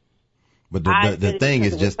 But the thing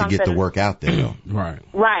is just to get the work out there, though. Right.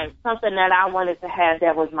 Something that I wanted to have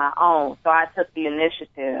that was my own. So I took the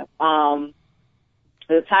initiative.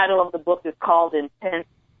 The title of the book is called Intent.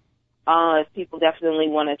 If people definitely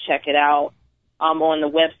want to check it out, on the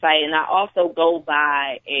website. And I also go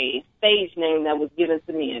by a stage name that was given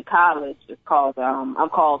to me in college. It's called, I'm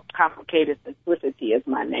called Complicated Simplicity is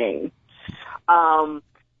my name.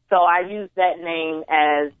 So I use that name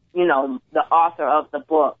as, the author of the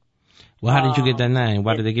book. Well, how did you get that name?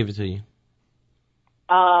 Why did they give it to you?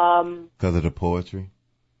 Because of the poetry?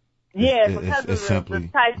 Yeah, because of the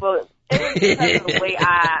type of, because of the way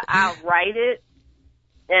I write it.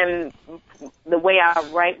 And the way I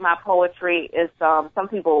write my poetry is, some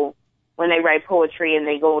people, when they write poetry and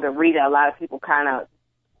they go to read it, a lot of people kind of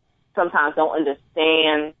sometimes don't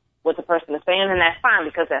understand what the person is saying, and that's fine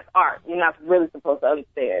because that's art. You're not really supposed to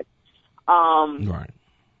understand.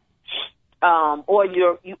 Or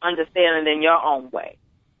you understand it in your own way.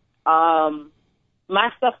 My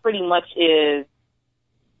stuff pretty much is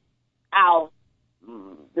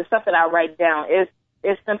the stuff that I write down is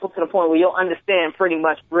simple to the point where you'll understand pretty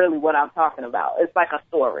much really what I'm talking about. It's like a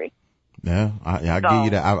story. Yeah, I give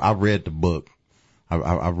you that. I read the book.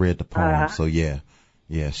 I read the poem. So yeah,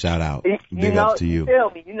 shout out. Big ups to you. You feel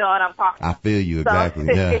me? You know what I'm talking about. I feel you exactly.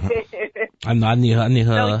 Yeah. I need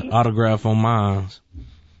her autograph on mine.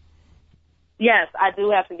 Yes, I do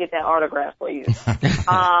have to get that autograph for you. Which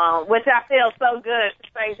I feel so good to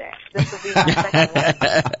say that. This will be my second one.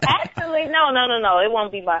 Actually, no. It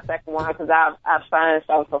won't be my second one because I've signed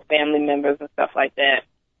some for family members and stuff like that.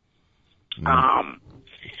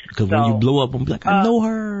 Because when you blow up, I'm like, I know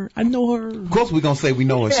her. Of course we're going to say we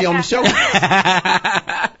know her. She on the show.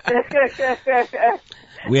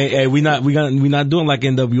 we not doing like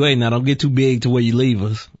NWA now. Don't get too big to where you leave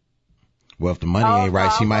us. Well, if the money ain't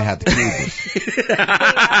right, she might have to cube us. If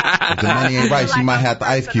the money ain't right, she might have to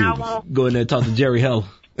ice cube us. Go in there and talk to Jerry Heller.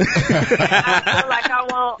 I feel like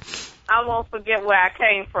I won't forget where I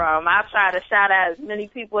came from. I try to shout out as many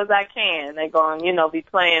people as I can. They're going, be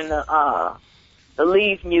playing the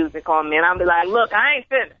Leaf music on me, and I'll be like, look, I ain't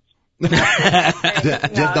finished.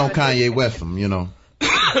 Just don't Kanye West them, Nah,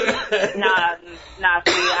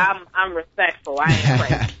 see, I'm respectful. I ain't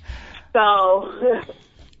crazy. So,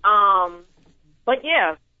 but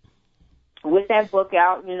yeah, with that book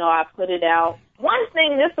out, I put it out. One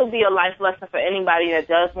thing, this will be a life lesson for anybody that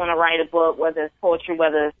does want to write a book, whether it's poetry,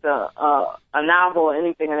 whether it's a novel, or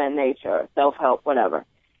anything of that nature, self-help, whatever.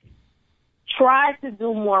 Try to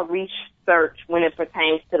do more research when it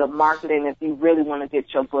pertains to the marketing if you really want to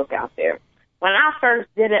get your book out there. When I first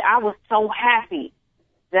did it, I was so happy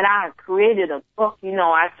that I created a book.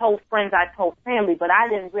 I told friends, I told family, but I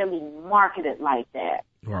didn't really market it like that.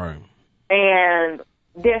 Right. And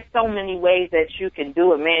there's so many ways that you can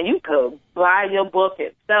do it, man. You could buy your book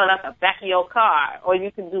and sell it at the back of your car, or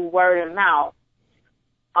you can do word of mouth.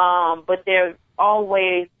 But there's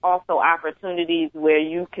always also opportunities where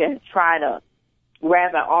you can try to,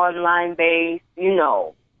 rather online based,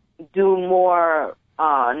 do more.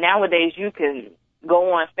 Nowadays you can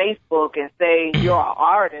go on Facebook and say you're an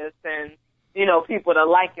artist and, people to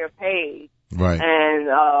like your page. Right.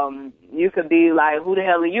 And, you could be like, who the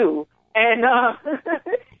hell are you? And,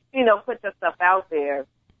 put your stuff out there.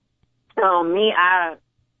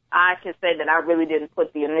 I can say that I really didn't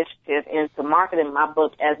put the initiative into marketing my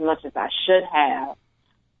book as much as I should have.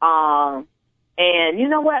 And you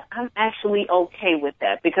know what? I'm actually okay with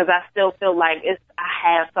that because I still feel like I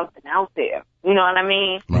have something out there. You know what I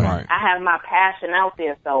mean? Right. I have my passion out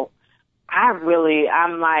there. So I'm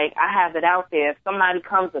like, I have it out there. If somebody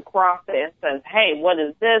comes across it and says, hey, what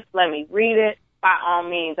is this? Let me read it. By all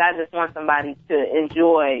means, I just want somebody to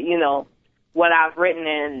enjoy, what I've written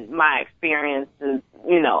and my experiences,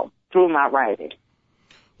 through my writing.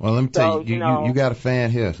 Well, let me tell you, you got a fan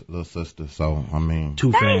here, little sister. So, I mean,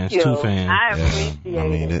 two fans. I appreciate I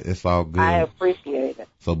mean, it's all good. I appreciate it.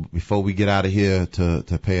 So before we get out of here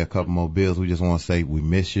to pay a couple more bills, we just want to say we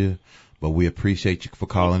miss you, but we appreciate you for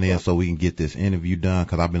calling in so we can get this interview done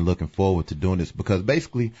because I've been looking forward to doing this because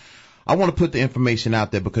basically I want to put the information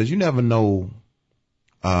out there because you never know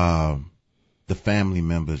the family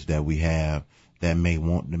members that we have that may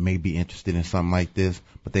be interested in something like this,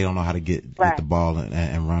 but they don't know how to get the ball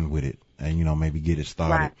and run with it and, maybe get it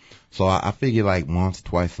started. Right. So I figure like once,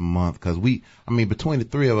 twice a month, cause between the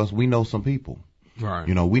three of us, we know some people. Right.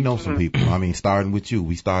 We know some people. Starting with you,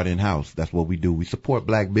 we start in-house. That's what we do. We support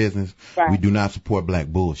black business. Right. We do not support black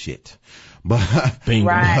bullshit. But, Bingo.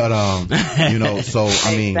 Right. so,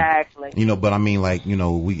 exactly. we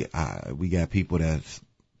got people that's,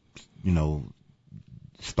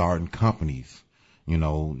 starting companies.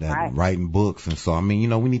 Writing books. And so, we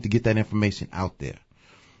need to get that information out there.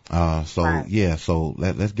 So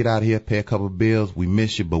let's get out of here, pay a couple of bills. We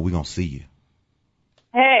miss you, but we're going to see you.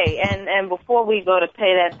 Hey, and before we go to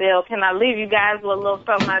pay that bill, can I leave you guys with a little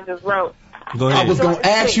something I just wrote? Go ahead. I was going to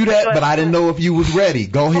ask you that, but I didn't know if you was ready.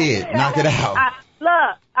 Go ahead. Knock it out.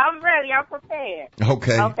 Look, I'm ready. I'm prepared.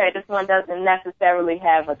 Okay. This one doesn't necessarily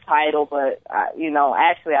have a title, but,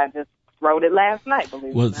 actually I just wrote it last night,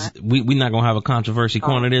 believe it or not. We're not going to have a controversy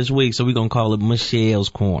corner this week, so we're going to call it Michelle's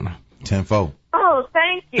Corner. 10-4. Oh,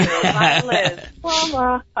 thank you. My list.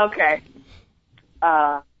 Okay.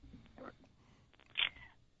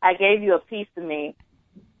 I gave you a piece of me,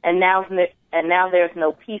 and now there's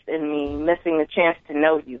no peace in me, missing the chance to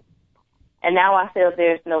know you. And now I feel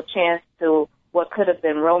there's no chance to what could have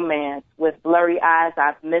been romance. With blurry eyes,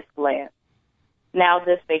 I've misglanced. Now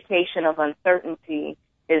this vacation of uncertainty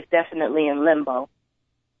is definitely in limbo.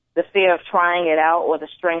 The fear of trying it out or the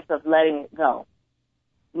strength of letting it go.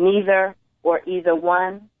 Neither or either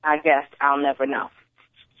one, I guess I'll never know.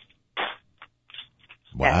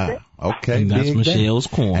 Wow. Okay. And that's Michelle's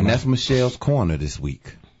Corner. And that's Michelle's Corner this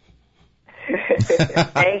week.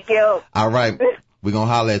 Thank you. All right. We're going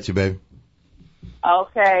to holler at you, baby.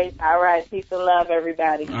 Okay. All right. Peace and love,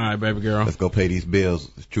 everybody. All right, baby girl. Let's go pay these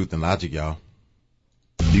bills. It's Truth and Logic, y'all.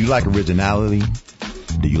 Do you like originality?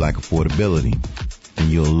 Do you like affordability? Then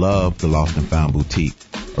you'll love the Lost and Found Boutique.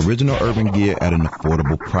 Original urban gear at an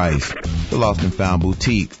affordable price. The Lost and Found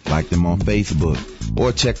Boutique. Like them on Facebook.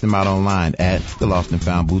 Or check them out online at The Lost and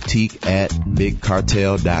Found Boutique at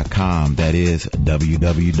BigCartel.com. That is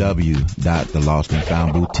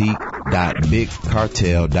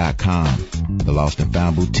www.thelostandfoundboutique.bigcartel.com. The Lost and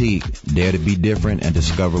Found Boutique. Dare to be different and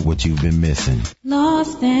discover what you've been missing.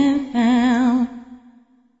 Lost and Found.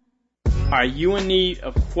 Are you in need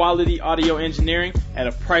of quality audio engineering at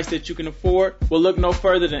a price that you can afford? Well, look no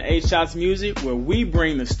further than 8 Shots Music, where we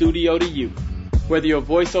bring the studio to you. Whether you're a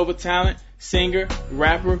voiceover talent, singer,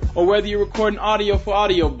 rapper, or whether you're recording audio for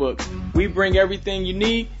audiobooks, we bring everything you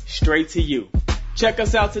need straight to you. Check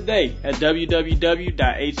us out today at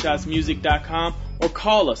www.8shotsmusic.com or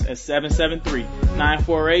call us at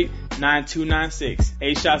 773-948-9296.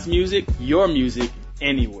 8 Shots Music, your music,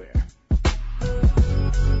 anywhere.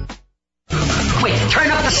 Quick, Turn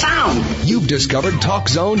up the sound. You've discovered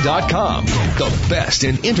TalkZone.com, the best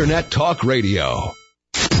in Internet talk radio.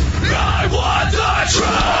 I want the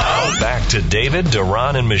truth! Back to David,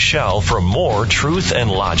 Duran, and Michelle for more Truth and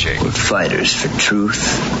Logic. We're fighters for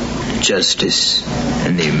truth, justice,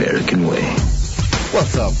 and the American way.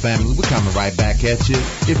 What's up, family? We're coming right back at you.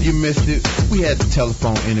 If you missed it, we had the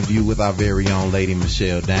telephone interview with our very own lady,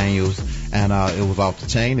 Michelle Daniels, and it was off the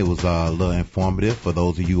chain. It was a little informative for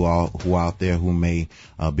those of you all who are out there who may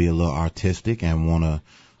be a little artistic and want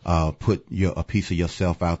to put a piece of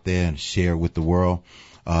yourself out there and share with the world.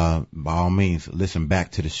 By all means, listen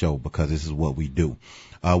back to the show because this is what we do.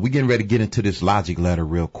 We're getting ready to get into this logic letter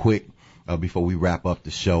real quick before we wrap up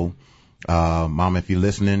the show. Mama, if you're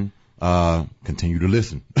listening, continue to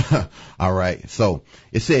listen. All right. So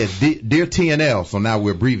it says, Dear TNL. So now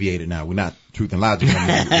we're abbreviated now. We're not Truth and Logic. We're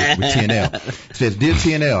TNL. It says, Dear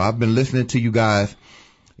TNL, I've been listening to you guys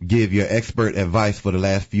give your expert advice for the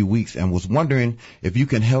last few weeks and was wondering if you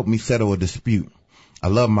can help me settle a dispute. I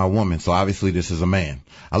love my woman. So obviously this is a man.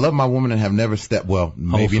 I love my woman and have never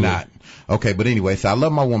maybe not. Okay. But anyway, so I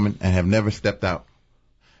love my woman and have never stepped out.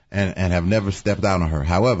 And have never stepped out on her.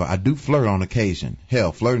 However, I do flirt on occasion.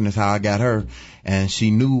 Hell, flirting is how I got her, and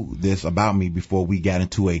she knew this about me before we got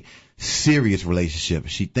into a serious relationship.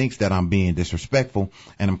 She thinks that I'm being disrespectful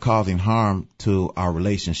and I'm causing harm to our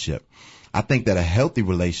relationship. I think that a healthy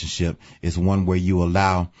relationship is one where you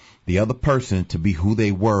allow the other person to be who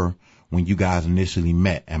they were when you guys initially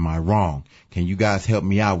met. Am I wrong? Can you guys help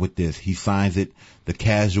me out with this? He signs it, the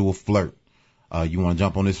casual flirt. You want to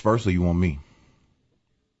jump on this first or you want me?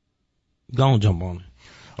 Go on, jump on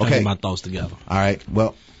it. Okay. Get my thoughts together. All right.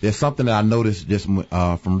 Well, there's something that I noticed just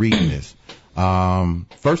from reading this.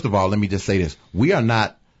 First of all, let me just say this. We are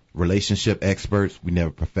not relationship experts. We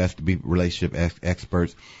never profess to be relationship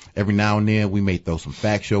experts. Every now and then we may throw some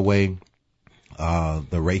facts your way. The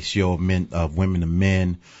ratio of women to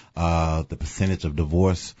men, the percentage of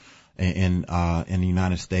divorce in the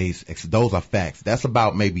United States. Those are facts. That's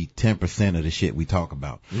about maybe 10% of the shit we talk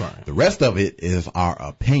about. Right. The rest of it is our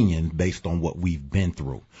opinion based on what we've been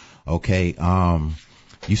through. Okay.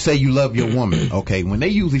 You say you love your woman. Okay. When they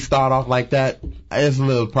usually start off like that, it's a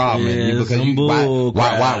little problem. Because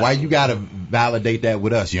why you gotta validate that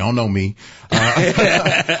with us? You don't know me.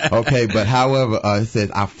 Okay. But however, it says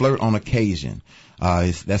I flirt on occasion.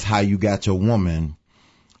 That's how you got your woman.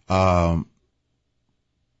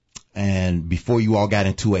 And before you all got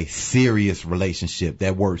into a serious relationship,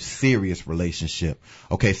 that word serious relationship.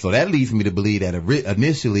 Okay, so that leads me to believe that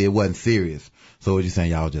initially it wasn't serious. So what you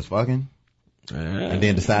saying, y'all just fucking? And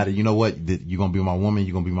then decided, you know what, you're going to be my woman,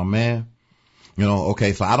 you're going to be my man? You know,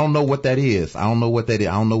 okay, so I don't know what that is. I don't know what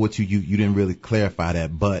you didn't really clarify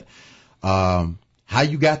that. But how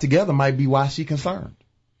you got together might be why she concerned.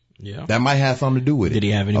 Yeah. That might have something to do with it. Did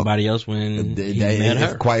he have anybody else when he met her?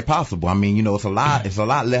 It's quite possible. I mean, you know, it's a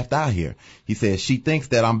lot left out here. He says she thinks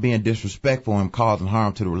that I'm being disrespectful and causing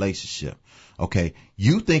harm to the relationship. Okay.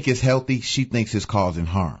 You think it's healthy. She thinks it's causing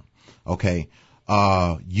harm. Okay.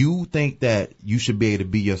 You think that you should be able to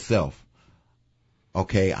be yourself.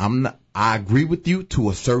 Okay. I agree with you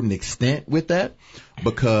to a certain extent with that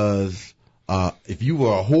because, if you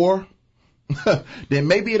were a whore, then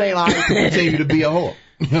maybe it ain't all right to continue to be a whore.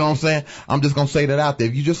 You know what I'm saying? I'm just going to say that out there.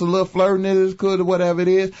 If you just a little flirting, it is good or whatever it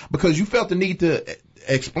is, because you felt the need to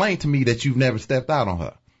explain to me that you've never stepped out on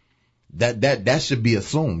her. That should be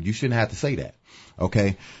assumed. You shouldn't have to say that.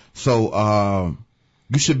 Okay. So,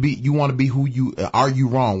 you want to be who are you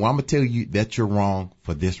wrong? Well, I'm going to tell you that you're wrong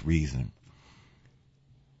for this reason.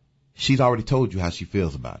 She's already told you how she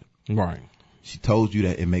feels about it. Right. She told you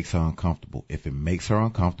that it makes her uncomfortable. If it makes her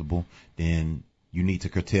uncomfortable, then you need to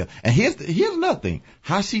curtail. And here's another thing.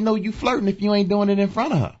 How she know you flirting if you ain't doing it in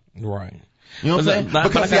front of her? Right. You know what I'm saying?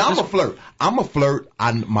 Because see, I'm a flirt. I'm a flirt.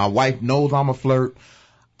 My wife knows I'm a flirt.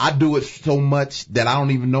 I do it so much that I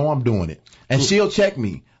don't even know I'm doing it. And she'll check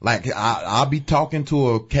me. Like, I'll be talking to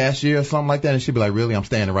a cashier or something like that, and she'll be like, really? I'm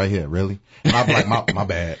standing right here. Really? And I'll be like, my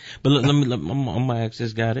bad. But I'm going to ask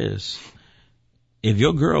this guy this. If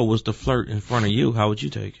your girl was to flirt in front of you, how would you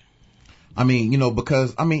take it? I mean, you know,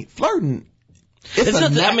 because, I mean, flirting,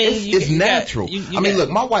 it's natural. Look,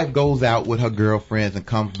 my wife goes out with her girlfriends and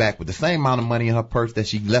comes back with the same amount of money in her purse that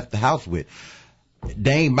she left the house with.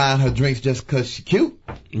 They ain't buying her drinks just because she's cute.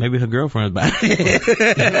 Maybe her girlfriend's buying it.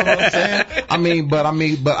 You know what I'm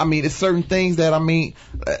saying? I mean, it's certain things that,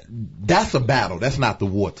 that's a battle. That's not the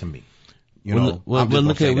war to me. You know, well,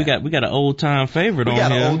 look at we got an old time favorite on here. We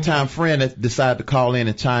got an old time friend that decided to call in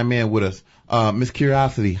and chime in with us. Miss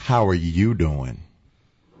Curiosity, how are you doing?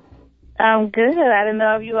 I'm good. I didn't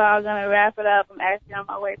know if you all going to wrap it up. I'm actually on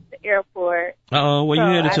my way to the airport. Oh, where you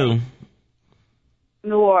headed to?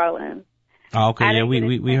 New Orleans. Oh, okay, yeah,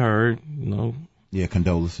 we heard, Yeah,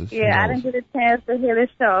 condolences. Yeah, I didn't get a chance to hear the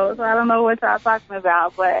show, so I don't know what y'all talking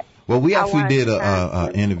about, but. Well, we actually did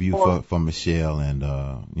a interview for Michelle and,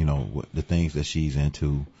 the things that she's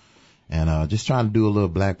into. And, just trying to do a little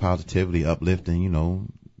black positivity,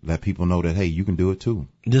 uplifting, let people know that, hey, you can do it too.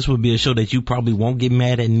 This would be a show that you probably won't get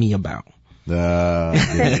mad at me about. Okay,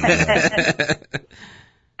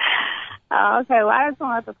 well, I just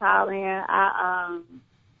wanted to call in.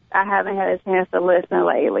 I haven't had a chance to listen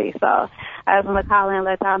lately, so I just want to call in and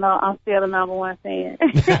let y'all know I'm still the number one fan.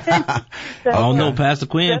 Oh no, Pastor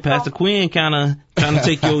Quinn kind of trying to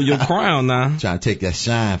take your crown now. Trying to take that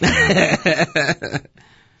shine from you.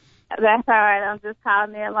 That's all right. I'm just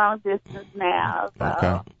calling in long distance now. So.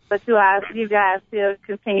 Okay. But you guys still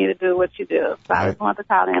continue to do what you do. So I just want to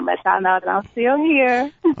call in and let y'all know that I'm still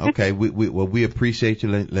here. Okay. We appreciate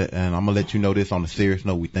you, and I'm gonna let you know this on a serious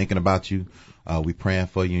note. We're thinking about you. We praying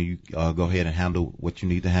for you. You go ahead and handle what you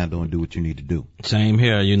need to handle and do what you need to do. Same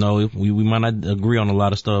here. We might not agree on a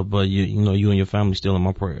lot of stuff, but you and your family still in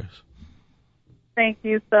my prayers. Thank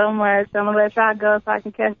you so much. I'm gonna let y'all go so I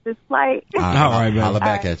can catch this flight. All right, baby. Holla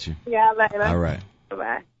back at you. Yeah, later. All right.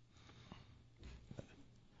 Bye.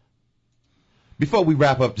 Before we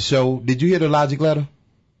wrap up the show, did you hear the Logic letter?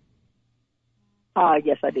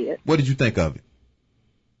 Yes, I did. What did you think of it?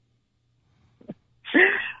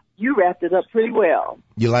 You wrapped it up pretty well.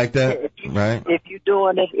 You like that? Right? If you're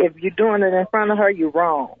doing it in front of her, you're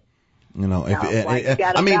wrong. If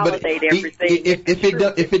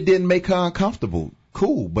it didn't make her uncomfortable,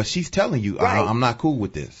 cool. But she's telling you, right. I'm not cool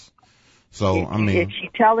with this. So if she's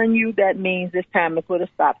telling you, that means it's time to put a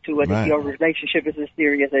stop to it. Right. If your relationship is as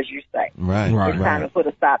serious as you say, right? It's time to put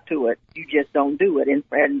a stop to it. You just don't do it, and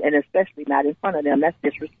especially not in front of them. That's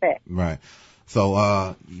disrespect. Right.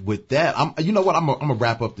 So with that, I'm gonna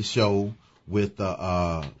wrap up the show with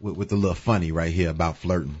the little funny right here about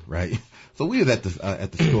flirting, right? So we was at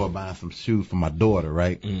the store buying some shoes for my daughter,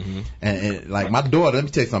 right? Mm-hmm. And like my daughter, let me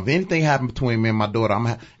tell you something. If anything happened between me and my daughter,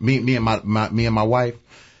 me and my wife,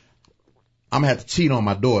 I'm gonna have to cheat on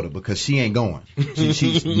my daughter because she ain't going.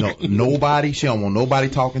 She's nobody. She don't want nobody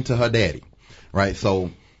talking to her daddy, right?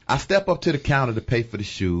 So I step up to the counter to pay for the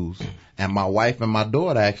shoes, and my wife and my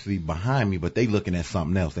daughter actually behind me, but they looking at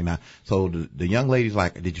something else. So the young lady's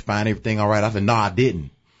like, "Did you find everything all right?" I said, "No, I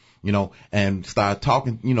didn't." And start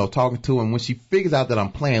talking to her. And when she figures out that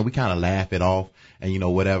I'm playing, we kind of laugh it off and,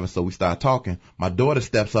 whatever. So we start talking. My daughter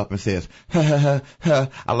steps up and says, "Ha, ha, ha, ha,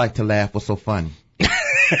 I like to laugh. What's so funny?"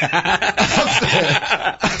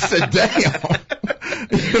 I said, damn.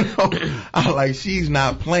 I'm like, she's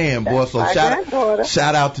not playing, boy. So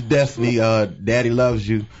shout out to Destiny. Daddy loves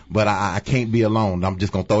you, but I can't be alone. I'm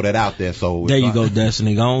just gonna throw that out there. So there you go,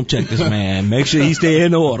 Destiny. Go on, check this man. Make sure he stay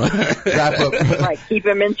in order. Wrap up. Right, keep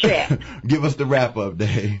him in check. Give us the wrap up,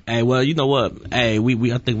 Dave. Hey, well, you know what? Hey,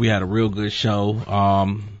 I think we had a real good show.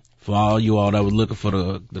 For all you all that was looking for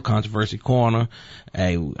the controversy corner,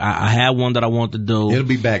 hey, I had one that I want to do. It'll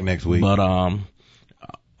be back next week. But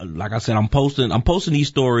like I said, I'm posting these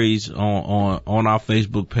stories on our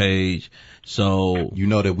Facebook page, so you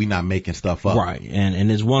know that we're not making stuff up, right?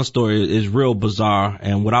 And this one story is real bizarre,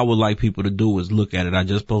 and what I would like people to do is look at it. I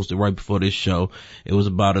just posted right before this show. It was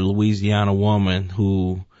about a Louisiana woman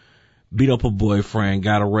who beat up her boyfriend,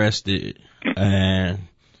 got arrested, and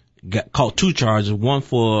got caught 2 charges, one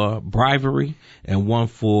for bribery and one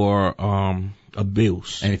for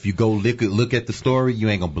abuse. And if you go look at the story, you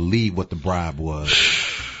ain't gonna believe what the bribe was.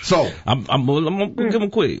 So I'm gonna give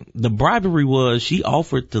them quick. The bribery was she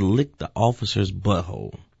offered to lick the officer's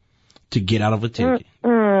butthole to get out of a ticket.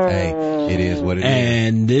 Hey, it is what it is.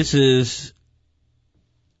 And this is.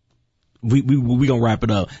 We gonna wrap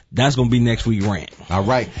it up. That's gonna be next week's rant. All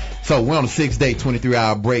right. So we're on a 6-day,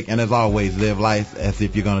 23-hour break, and as always, live life as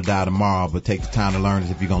if you're gonna die tomorrow, but take the time to learn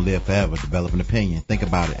as if you're gonna live forever. Develop an opinion. Think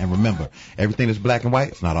about it, and remember, everything that's black and white,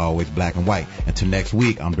 it's not always black and white. Until next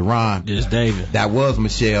week, I'm Deron. This is David. That was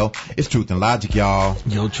Michelle. It's Truth and Logic, y'all.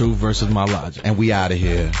 Your truth versus my logic. And we out of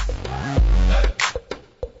here.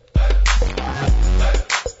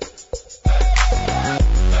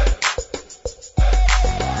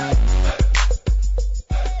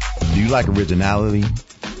 Do you like originality?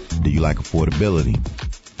 Do you like affordability?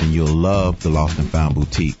 Then you'll love the Lost and Found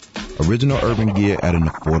Boutique. Original urban gear at an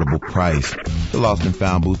affordable price. The Lost and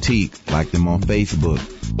Found Boutique. Like them on Facebook.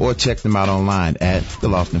 Or check them out online at The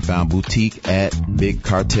Lost and Found Boutique at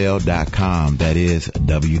BigCartel.com. That is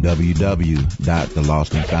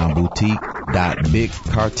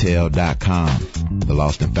www.thelostandfoundboutique.bigcartel.com. The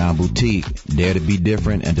Lost and Found Boutique. Dare to be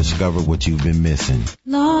different and discover what you've been missing.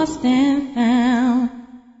 Lost and found.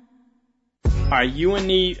 Are you in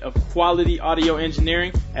need of quality audio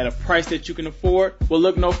engineering at a price that you can afford? Well,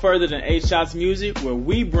 look no further than 8 Shots Music, where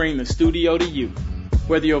we bring the studio to you.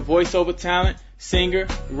 Whether you're a voiceover talent, singer,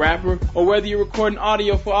 rapper, or whether you're recording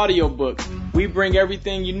audio for audiobooks, we bring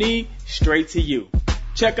everything you need straight to you.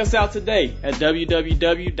 Check us out today at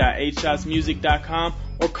www.8shotsmusic.com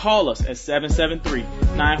or call us at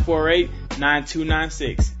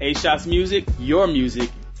 773-948-9296. 8 Shots Music, your music,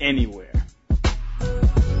 anywhere.